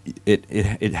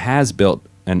it has built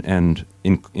and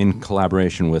in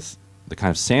collaboration with the kind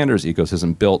of Sanders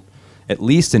ecosystem, built at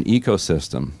least an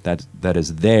ecosystem that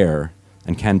is there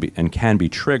and can be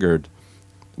triggered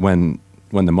when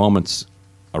the moments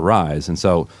arise. And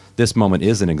so this moment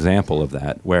is an example of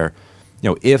that, where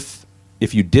if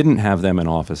you didn't have them in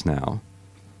office now,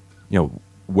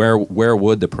 where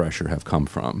would the pressure have come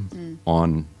from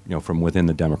on from within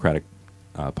the Democratic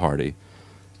Party?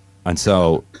 And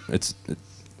so it's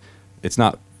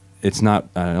not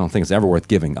I don't think it's ever worth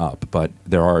giving up, but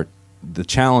there are the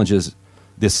challenges.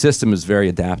 This system is very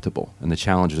adaptable, and the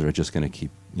challenges are just going to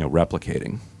keep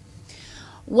replicating.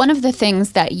 One of the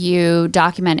things that you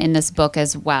document in this book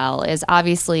as well is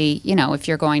obviously, if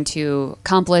you're going to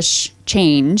accomplish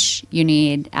change, you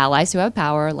need allies who have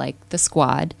power, like the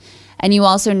Squad. And you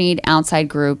also need outside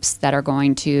groups that are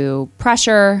going to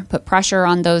put pressure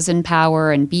on those in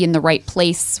power and be in the right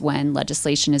place when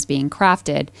legislation is being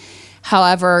crafted.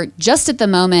 However, just at the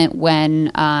moment when,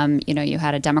 you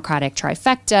had a Democratic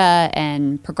trifecta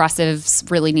and progressives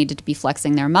really needed to be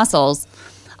flexing their muscles,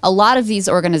 a lot of these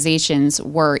organizations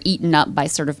were eaten up by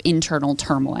sort of internal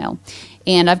turmoil.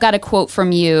 And I've got a quote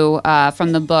from you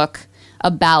from the book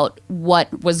about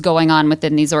what was going on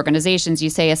within these organizations.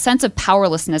 You say, a sense of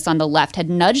powerlessness on the left had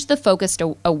nudged the focus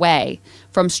away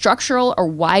from structural or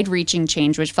wide-reaching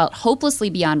change, which felt hopelessly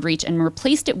beyond reach, and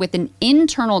replaced it with an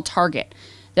internal target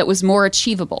that was more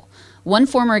achievable. One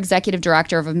former executive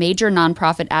director of a major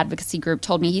nonprofit advocacy group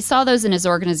told me he saw those in his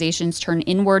organizations turn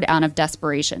inward out of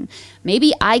desperation.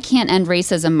 Maybe I can't end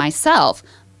racism myself,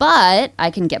 but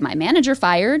I can get my manager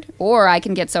fired, or I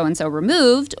can get so-and-so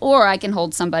removed, or I can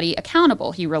hold somebody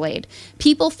accountable, he relayed.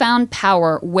 People found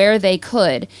power where they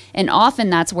could, and often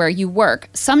that's where you work,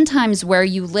 sometimes where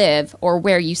you live or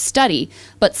where you study,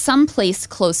 but someplace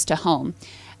close to home.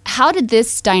 How did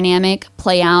this dynamic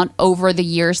play out over the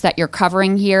years that you're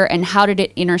covering here, and how did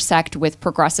it intersect with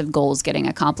progressive goals getting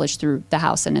accomplished through the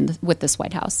House and with this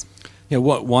White House? Yeah,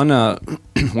 one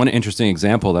interesting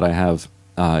example that I have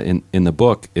in the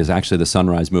book is actually the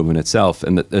Sunrise Movement itself.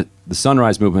 And the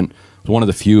Sunrise Movement was one of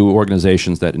the few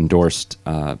organizations that endorsed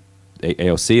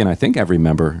AOC, and I think every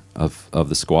member of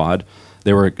the Squad.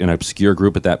 They were an obscure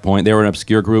group at that point. They were an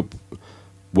obscure group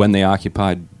when they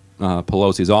occupied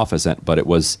Pelosi's office, but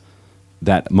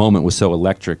that moment was so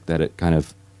electric that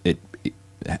it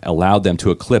allowed them to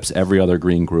eclipse every other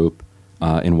green group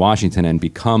in Washington and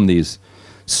become these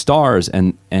stars.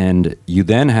 And you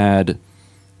then had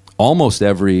almost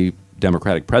every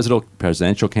Democratic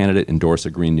presidential candidate endorse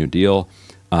a Green New Deal.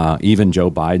 Even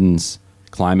Joe Biden's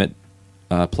climate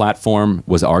platform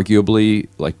was arguably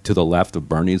like to the left of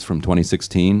Bernie's from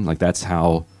 2016. Like that's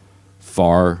how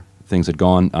far things had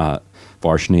gone.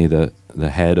 Varshni, the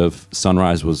head of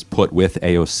Sunrise, was put with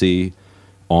AOC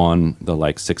on the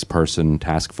 6-person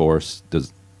task force,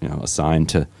 assigned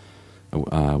to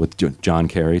with John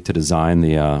Kerry to design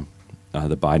the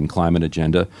Biden climate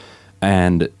agenda.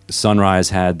 And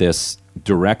Sunrise had this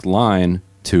direct line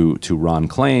to Ron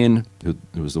Klain, who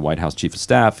was the White House chief of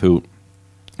staff, who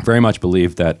very much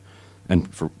believed that,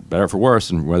 and for better or for worse,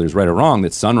 and whether it's right or wrong,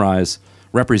 that Sunrise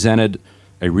represented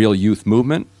a real youth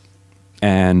movement,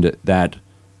 and that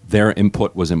their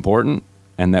input was important,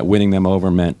 and that winning them over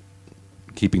meant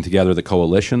keeping together the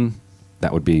coalition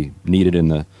that would be needed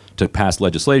to pass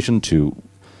legislation, to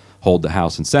hold the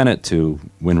House and Senate, to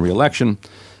win re-election.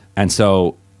 And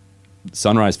so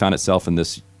Sunrise found itself in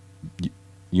this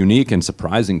unique and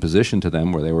surprising position to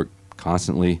them where they were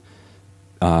constantly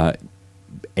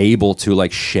able to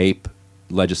like shape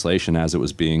legislation as it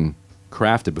was being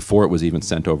crafted before it was even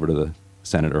sent over to the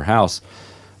Senate or House,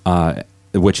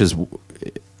 which is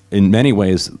in many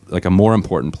ways like a more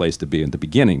important place to be in the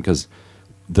beginning, because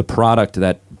the product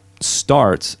that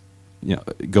starts,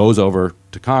 goes over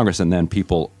to Congress and then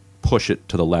people push it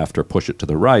to the left or push it to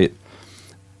the right,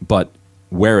 but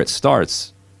where it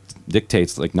starts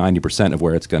dictates like 90% of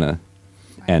where it's going to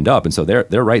end up. And so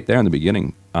they're right there in the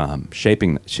beginning,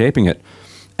 shaping it,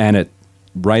 and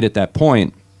right at that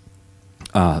point,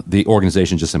 the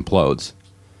organization just implodes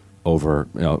over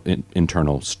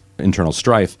internal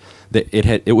strife.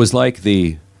 It was like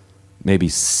the maybe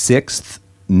sixth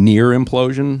near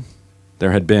implosion.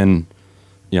 There had been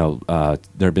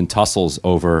tussles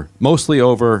mostly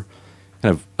over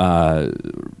kind of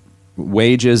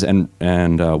wages and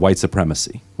white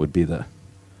supremacy would be the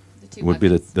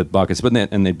buckets, but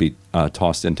they'd be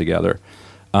tossed in together.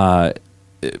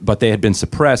 But they had been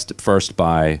suppressed first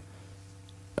by,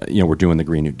 we're doing the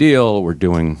Green New Deal, we're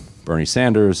doing Bernie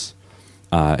Sanders,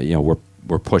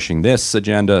 we're pushing this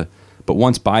agenda. But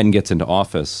once Biden gets into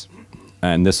office,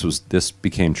 and this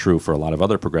became true for a lot of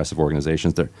other progressive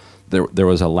organizations, there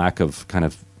was a lack of kind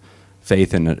of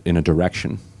faith in a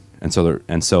direction, and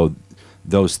so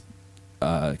those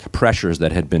pressures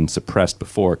that had been suppressed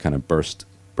before kind of burst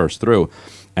through.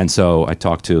 And so I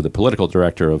talked to the political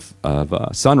director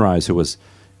of Sunrise,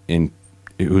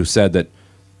 who said that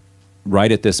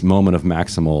right at this moment of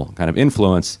maximal kind of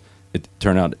influence, it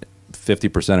turned out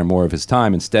 50% or more of his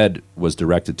time instead was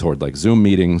directed toward like Zoom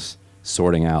meetings,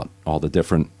 sorting out all the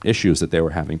different issues that they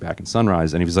were having back in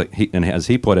Sunrise. And he was like, and as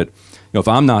he put it, if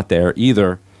I'm not there,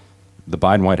 either the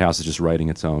Biden White House is just writing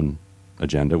its own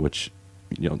agenda, which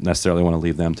you don't necessarily want to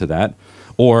leave them to that,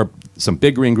 or some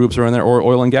big green groups are in there, or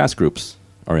oil and gas groups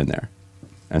are in there.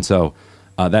 And so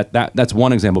that's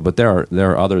one example, but there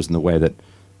are others in the way that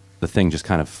the thing just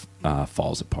kind of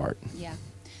falls apart. Yeah.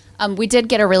 We did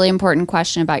get a really important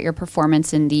question about your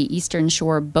performance in the Eastern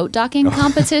Shore boat docking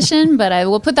competition, but I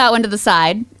will put that one to the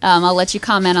side. I'll let you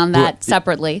comment on that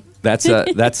separately. That's a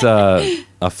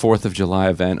 4th of July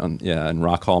event in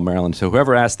Rock Hall, Maryland. So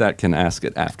whoever asked that can ask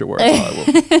it afterwards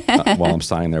while I'm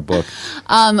signing their book.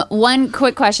 One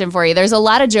quick question for you. There's a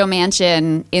lot of Joe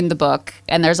Manchin in the book,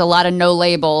 and there's a lot of no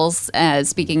labels,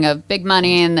 speaking of big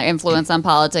money and the influence on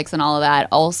politics and all of that,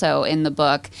 also in the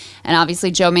book. And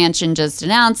obviously Joe Manchin just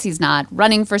announced he's not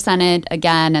running for Senate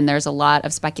again, and there's a lot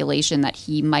of speculation that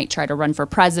he might try to run for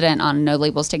president on no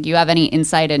labels ticket. Do you have any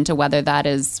insight into whether that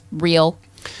is real?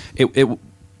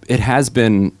 It has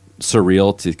been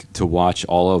surreal to watch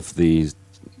all of the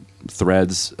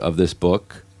threads of this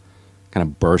book kind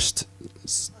of burst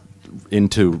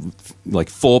into like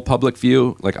full public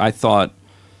view. Like I thought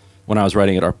when I was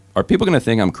writing it, are people going to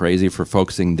think I'm crazy for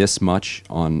focusing this much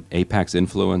on AIPAC's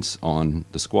influence on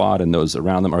the Squad and those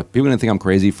around them? Are people going to think I'm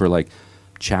crazy for like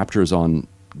chapters on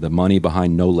the money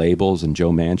behind no labels and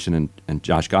Joe Manchin and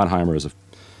Josh Gottheimer is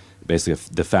basically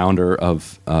the founder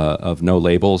of No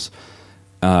Labels,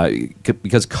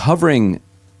 because covering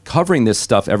this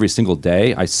stuff every single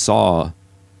day, I saw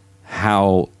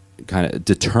how kind of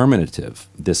determinative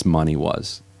this money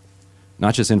was,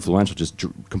 not just influential, just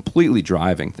completely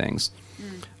driving things.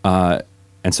 And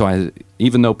so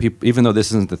even though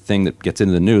this isn't the thing that gets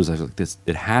into the news, I was like,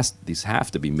 these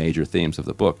have to be major themes of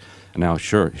the book. And now,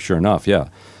 sure enough,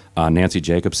 Nancy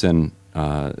Jacobson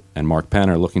and Mark Penn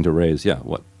are looking to raise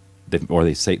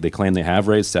they claim they have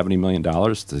raised $70 million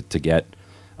to get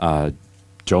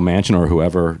Joe Manchin or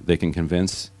whoever they can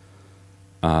convince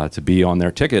to be on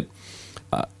their ticket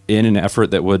in an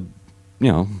effort that would,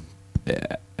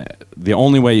 the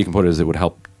only way you can put it is it would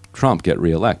help Trump get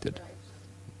reelected.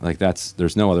 Like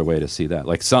there's no other way to see that.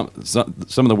 Like some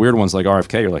of the weird ones like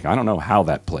RFK, you're like, I don't know how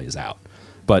that plays out.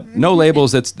 But no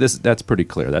labels, that's pretty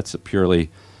clear. That's purely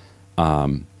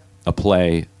a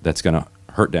play that's going to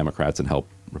hurt Democrats and help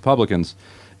Republicans,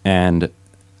 and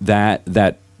that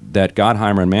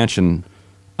Gottheimer and Manchin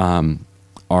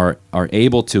are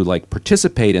able to like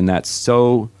participate in that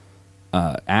so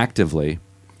actively,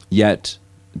 yet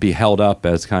be held up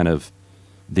as kind of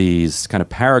these kind of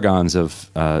paragons of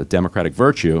democratic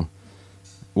virtue,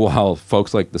 while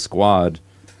folks like the Squad,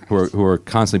 who are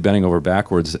constantly bending over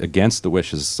backwards against the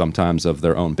wishes sometimes of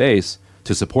their own base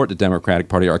to support the Democratic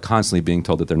Party, are constantly being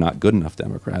told that they're not good enough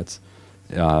Democrats.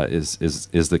 is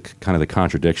the kind of the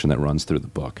contradiction that runs through the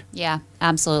book. Yeah,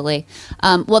 absolutely.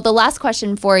 Well, the last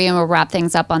question for you, and we'll wrap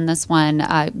things up on this one.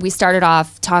 We started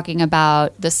off talking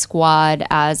about the squad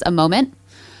as a moment.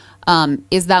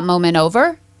 Is that moment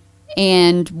over?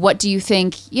 And what do you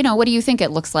think, what do you think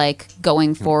it looks like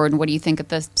going forward? And what do you think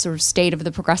the sort of state of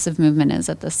the progressive movement is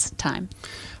at this time?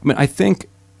 I mean, I think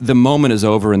the moment is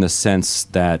over in the sense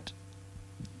that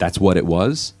that's what it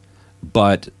was,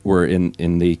 but we're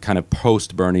in the kind of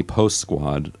post-Bernie,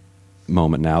 post-Squad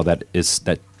moment now that is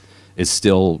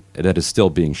still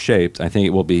being shaped. I think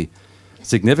it will be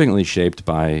significantly shaped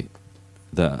by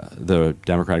the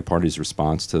Democratic Party's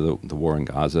response to the war in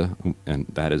Gaza, and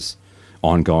that is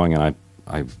ongoing. And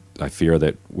I fear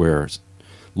that we're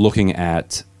looking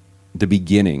at the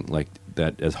beginning, like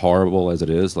that, as horrible as it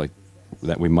is, like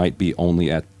that we might be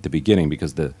only at the beginning,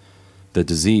 because the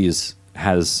disease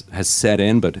has set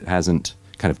in but hasn't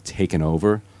kind of taken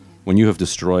over. When you have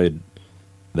destroyed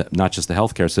not just the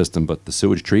healthcare system but the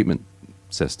sewage treatment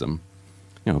system,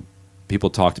 people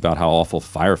talked about how awful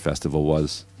Fire Festival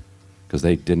was because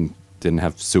they didn't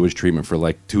have sewage treatment for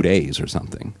like 2 days or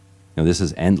something. This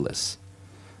is endless,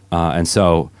 and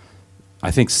so I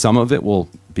think some of it will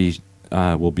be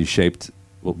shaped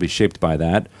by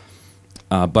that.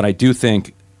 But I do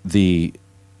think the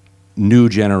new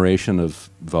generation of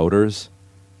voters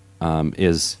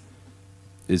is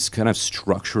kind of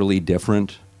structurally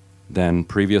different than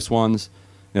previous ones.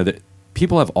 That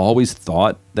people have always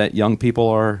thought that young people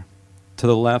are to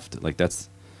the left,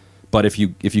 but if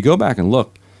you go back and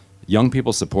look, young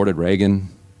people supported Reagan.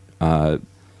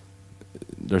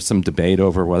 There's some debate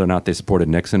over whether or not they supported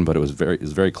Nixon, but it was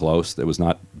very close. It was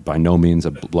not by no means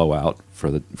a blowout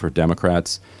for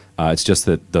Democrats. It's just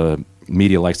that the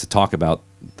media likes to talk about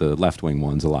the left-wing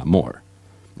ones a lot more.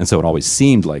 And so it always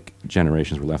seemed like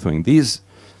generations were left-wing. These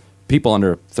people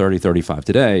under 30, 35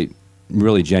 today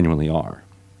really genuinely are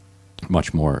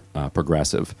much more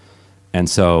progressive. And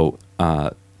so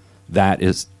that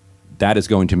is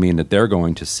going to mean that they're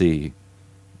going to see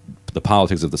the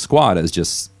politics of the squad as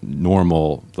just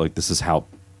normal, like this is how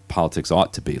politics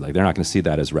ought to be. Like they're not going to see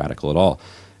that as radical at all.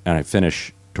 And I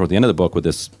finish toward the end of the book with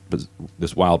this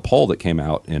wild poll that came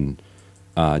out in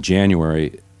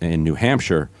January in New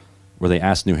Hampshire, where they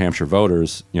asked New Hampshire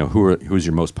voters, who's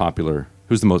your most popular,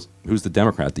 who's the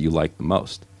Democrat that you like the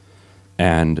most,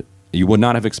 and you would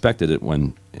not have expected it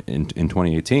when in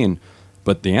 2018,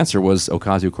 but the answer was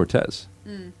Ocasio-Cortez.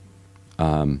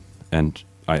 And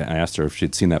I asked her if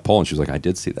she'd seen that poll, and she was like, "I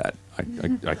did see that.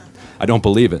 I don't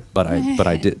believe it, but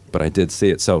I did see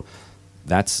it." So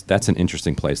that's an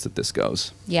interesting place that this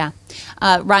goes. Yeah,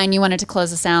 Ryan, you wanted to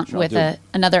close us out with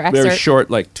another excerpt. Very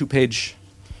short, like 2-page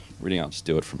reading. I'll just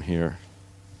do it from here.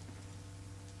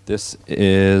 This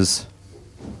is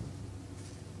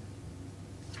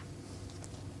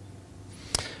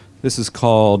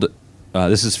called.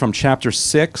 This is from chapter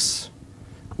 6,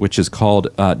 which is called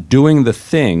 "Doing the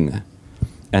Thing."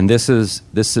 And this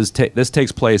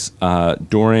takes place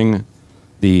during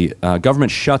the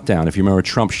government shutdown. If you remember,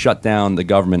 Trump shut down the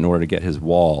government in order to get his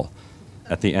wall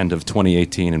at the end of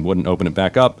 2018 and wouldn't open it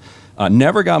back up.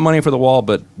 Never got money for the wall,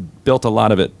 but built a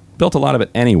lot of it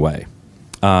anyway.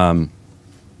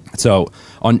 So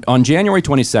on January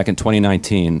 22nd,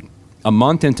 2019, a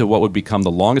month into what would become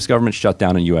the longest government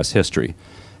shutdown in U.S. history,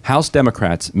 House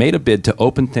Democrats made a bid to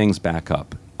open things back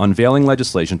up, unveiling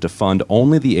legislation to fund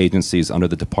only the agencies under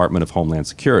the Department of Homeland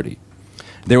Security.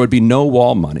 There would be no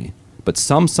wall money, but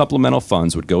some supplemental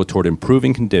funds would go toward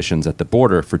improving conditions at the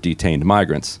border for detained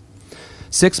migrants.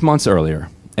 6 months earlier,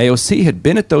 AOC had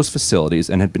been at those facilities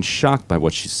and had been shocked by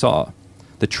what she saw.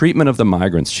 The treatment of the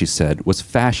migrants, she said, was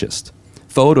fascist.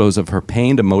 Photos of her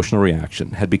pained emotional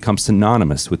reaction had become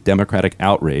synonymous with Democratic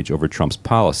outrage over Trump's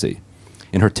policy.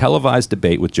 In her televised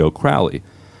debate with Joe Crowley,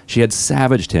 she had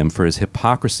savaged him for his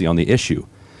hypocrisy on the issue,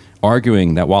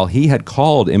 arguing that while he had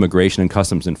called Immigration and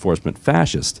Customs Enforcement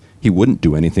fascist, he wouldn't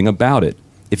do anything about it.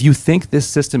 If you think this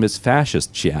system is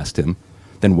fascist, she asked him,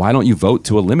 then why don't you vote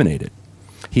to eliminate it?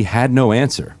 He had no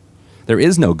answer. There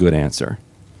is no good answer.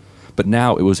 But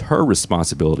now it was her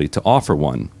responsibility to offer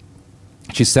one.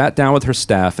 She sat down with her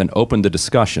staff and opened the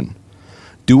discussion.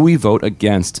 Do we vote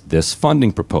against this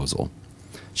funding proposal?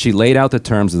 She laid out the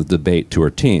terms of the debate to her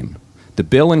team. The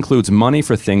bill includes money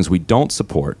for things we don't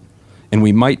support, and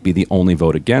we might be the only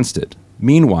vote against it.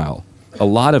 Meanwhile, a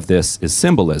lot of this is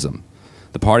symbolism.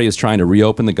 The party is trying to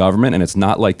reopen the government, and it's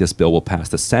not like this bill will pass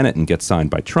the Senate and get signed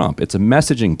by Trump. It's a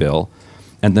messaging bill,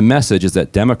 and the message is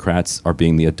that Democrats are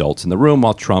being the adults in the room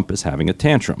while Trump is having a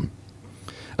tantrum.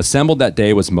 Assembled that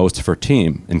day was most of her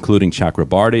team, including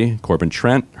Chakrabarty, Corbin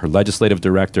Trent, her legislative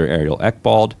director Ariel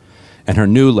Eckbald, and her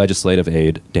new legislative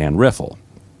aide, Dan Riffle.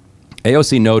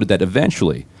 AOC noted that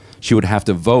eventually she would have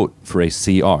to vote for a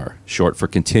CR, short for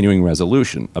Continuing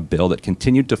Resolution, a bill that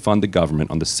continued to fund the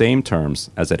government on the same terms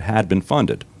as it had been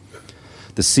funded.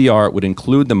 The CR would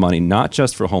include the money not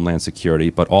just for Homeland Security,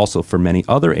 but also for many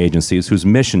other agencies whose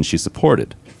mission she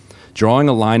supported. Drawing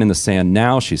a line in the sand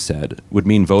now, she said, would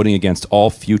mean voting against all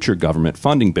future government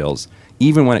funding bills,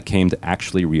 even when it came to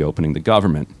actually reopening the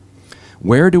government.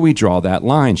 Where do we draw that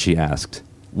line, she asked.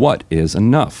 What is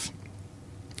enough?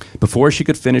 Before she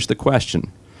could finish the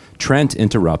question, Trent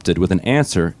interrupted with an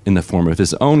answer in the form of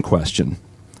his own question.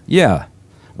 Yeah,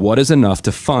 what is enough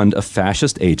to fund a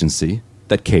fascist agency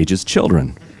that cages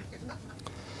children?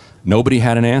 Nobody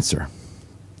had an answer.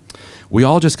 We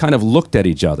all just kind of looked at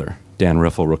each other, Dan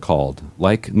Riffle recalled,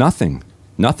 like nothing.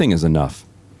 Nothing is enough.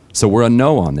 So we're a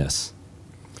no on this.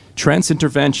 Trent's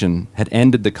intervention had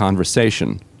ended the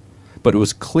conversation, but it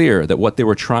was clear that what they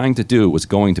were trying to do was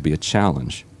going to be a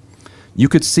challenge. You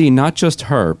could see not just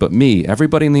her, but me,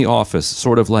 everybody in the office,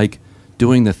 sort of like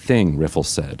doing the thing, Riffle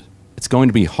said. It's going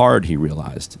to be hard, he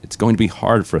realized. It's going to be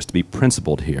hard for us to be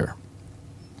principled here.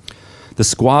 The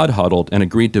squad huddled and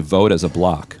agreed to vote as a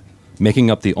block, making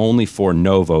up the only 4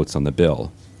 no votes on the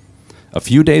bill. A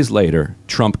few days later,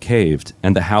 Trump caved,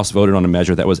 and the House voted on a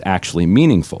measure that was actually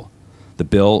meaningful. The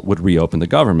bill would reopen the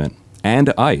government,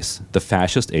 and ICE, the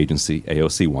fascist agency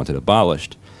AOC wanted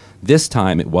abolished. This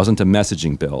time, it wasn't a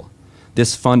messaging bill.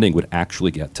 This funding would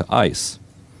actually get to ICE.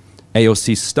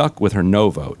 AOC stuck with her no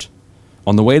vote.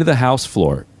 On the way to the House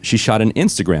floor, she shot an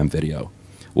Instagram video.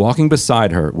 Walking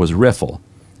beside her was Riffle,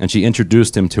 and she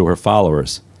introduced him to her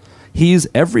followers. He's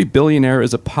every billionaire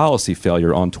is a policy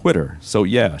failure on Twitter, so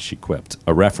yeah, she quipped,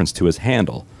 a reference to his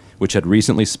handle, which had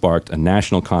recently sparked a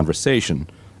national conversation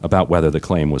about whether the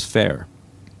claim was fair.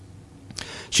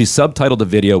 She subtitled the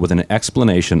video with an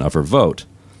explanation of her vote.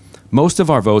 Most of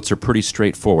our votes are pretty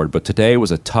straightforward, but today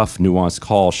was a tough, nuanced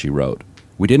call, she wrote.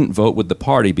 We didn't vote with the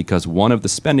party because one of the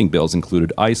spending bills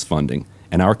included ICE funding,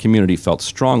 and our community felt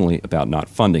strongly about not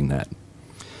funding that.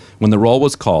 When the roll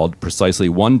was called, precisely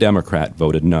 1 Democrat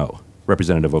voted no,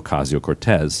 Representative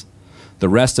Ocasio-Cortez. The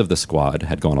rest of the squad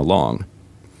had gone along.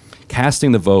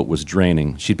 Casting the vote was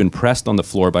draining. She'd been pressed on the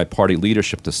floor by party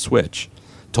leadership to switch,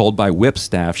 told by whip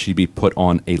staff she'd be put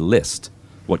on a list.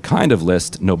 What kind of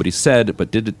list, nobody said,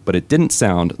 but it didn't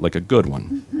sound like a good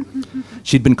one.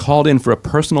 She'd been called in for a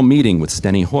personal meeting with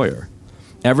Steny Hoyer.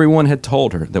 Everyone had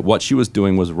told her that what she was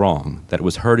doing was wrong, that it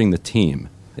was hurting the team.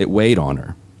 It weighed on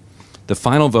her. The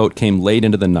final vote came late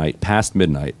into the night, past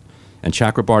midnight, and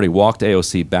Chakrabarty walked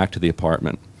AOC back to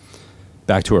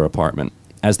her apartment.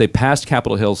 As they passed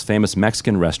Capitol Hill's famous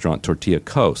Mexican restaurant, Tortilla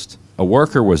Coast, a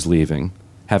worker was leaving,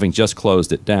 having just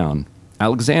closed it down.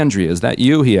 "Alexandria, is that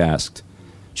you?" he asked.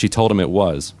 She told him it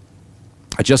was.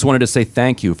 "I just wanted to say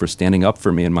thank you for standing up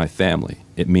for me and my family.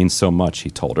 It means so much," he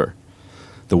told her.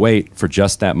 The weight for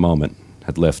just that moment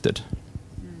had lifted.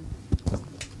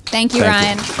 Thank you,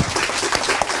 Ryan.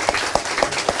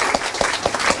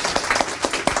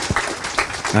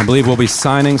 I believe we'll be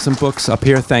signing some books up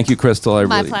here. Thank you, Krystal.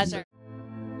 My pleasure.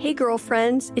 Hey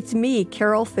girlfriends, it's me,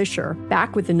 Carol Fisher,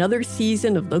 back with another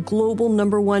season of the global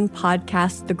 #1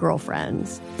 podcast, The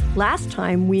Girlfriends. Last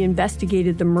time, we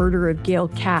investigated the murder of Gail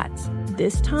Katz.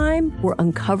 This time, we're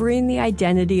uncovering the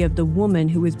identity of the woman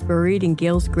who was buried in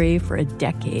Gail's grave for a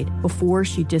decade before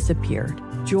she disappeared.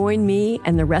 Join me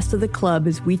and the rest of the club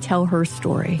as we tell her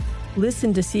story.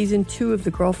 Listen to Season 2 of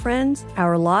The Girlfriends,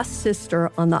 Our Lost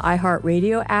Sister on the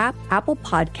iHeartRadio app, Apple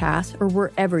Podcasts, or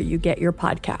wherever you get your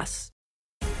podcasts.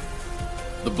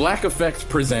 The Black Effect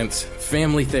presents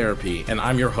Family Therapy, and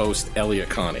I'm your host, Elliot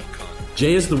Connie.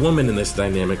 Jay is the woman in this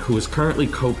dynamic who is currently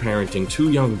co-parenting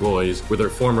 2 young boys with her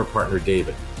former partner,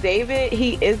 David. David,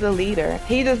 he is a leader.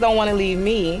 He just don't want to leave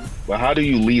me. But how do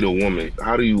you lead a woman?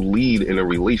 How do you lead in a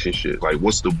relationship? Like,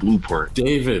 what's the blueprint?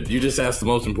 David, you just asked the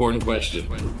most important question.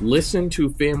 Listen to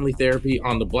Family Therapy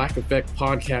on the Black Effect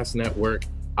Podcast Network,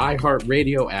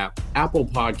 iHeartRadio app, Apple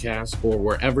Podcasts, or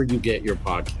wherever you get your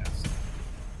podcasts.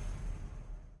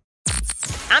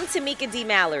 I'm Tamika D.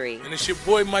 Mallory. And it's your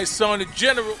boy, my son, the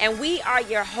General. And we are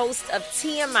your hosts of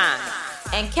TMI.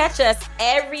 And catch us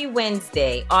every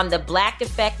Wednesday on the Black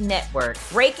Effect Network,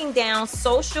 breaking down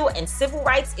social and civil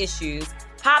rights issues,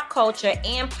 pop culture,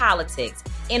 and politics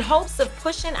in hopes of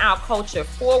pushing our culture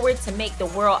forward to make the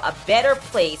world a better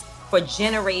place for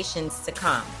generations to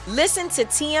come. Listen to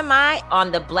TMI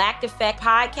on the Black Effect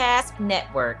Podcast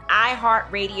Network,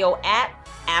 iHeartRadio app,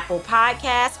 Apple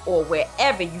Podcasts, or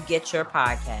wherever you get your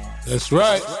podcasts. That's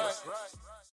right.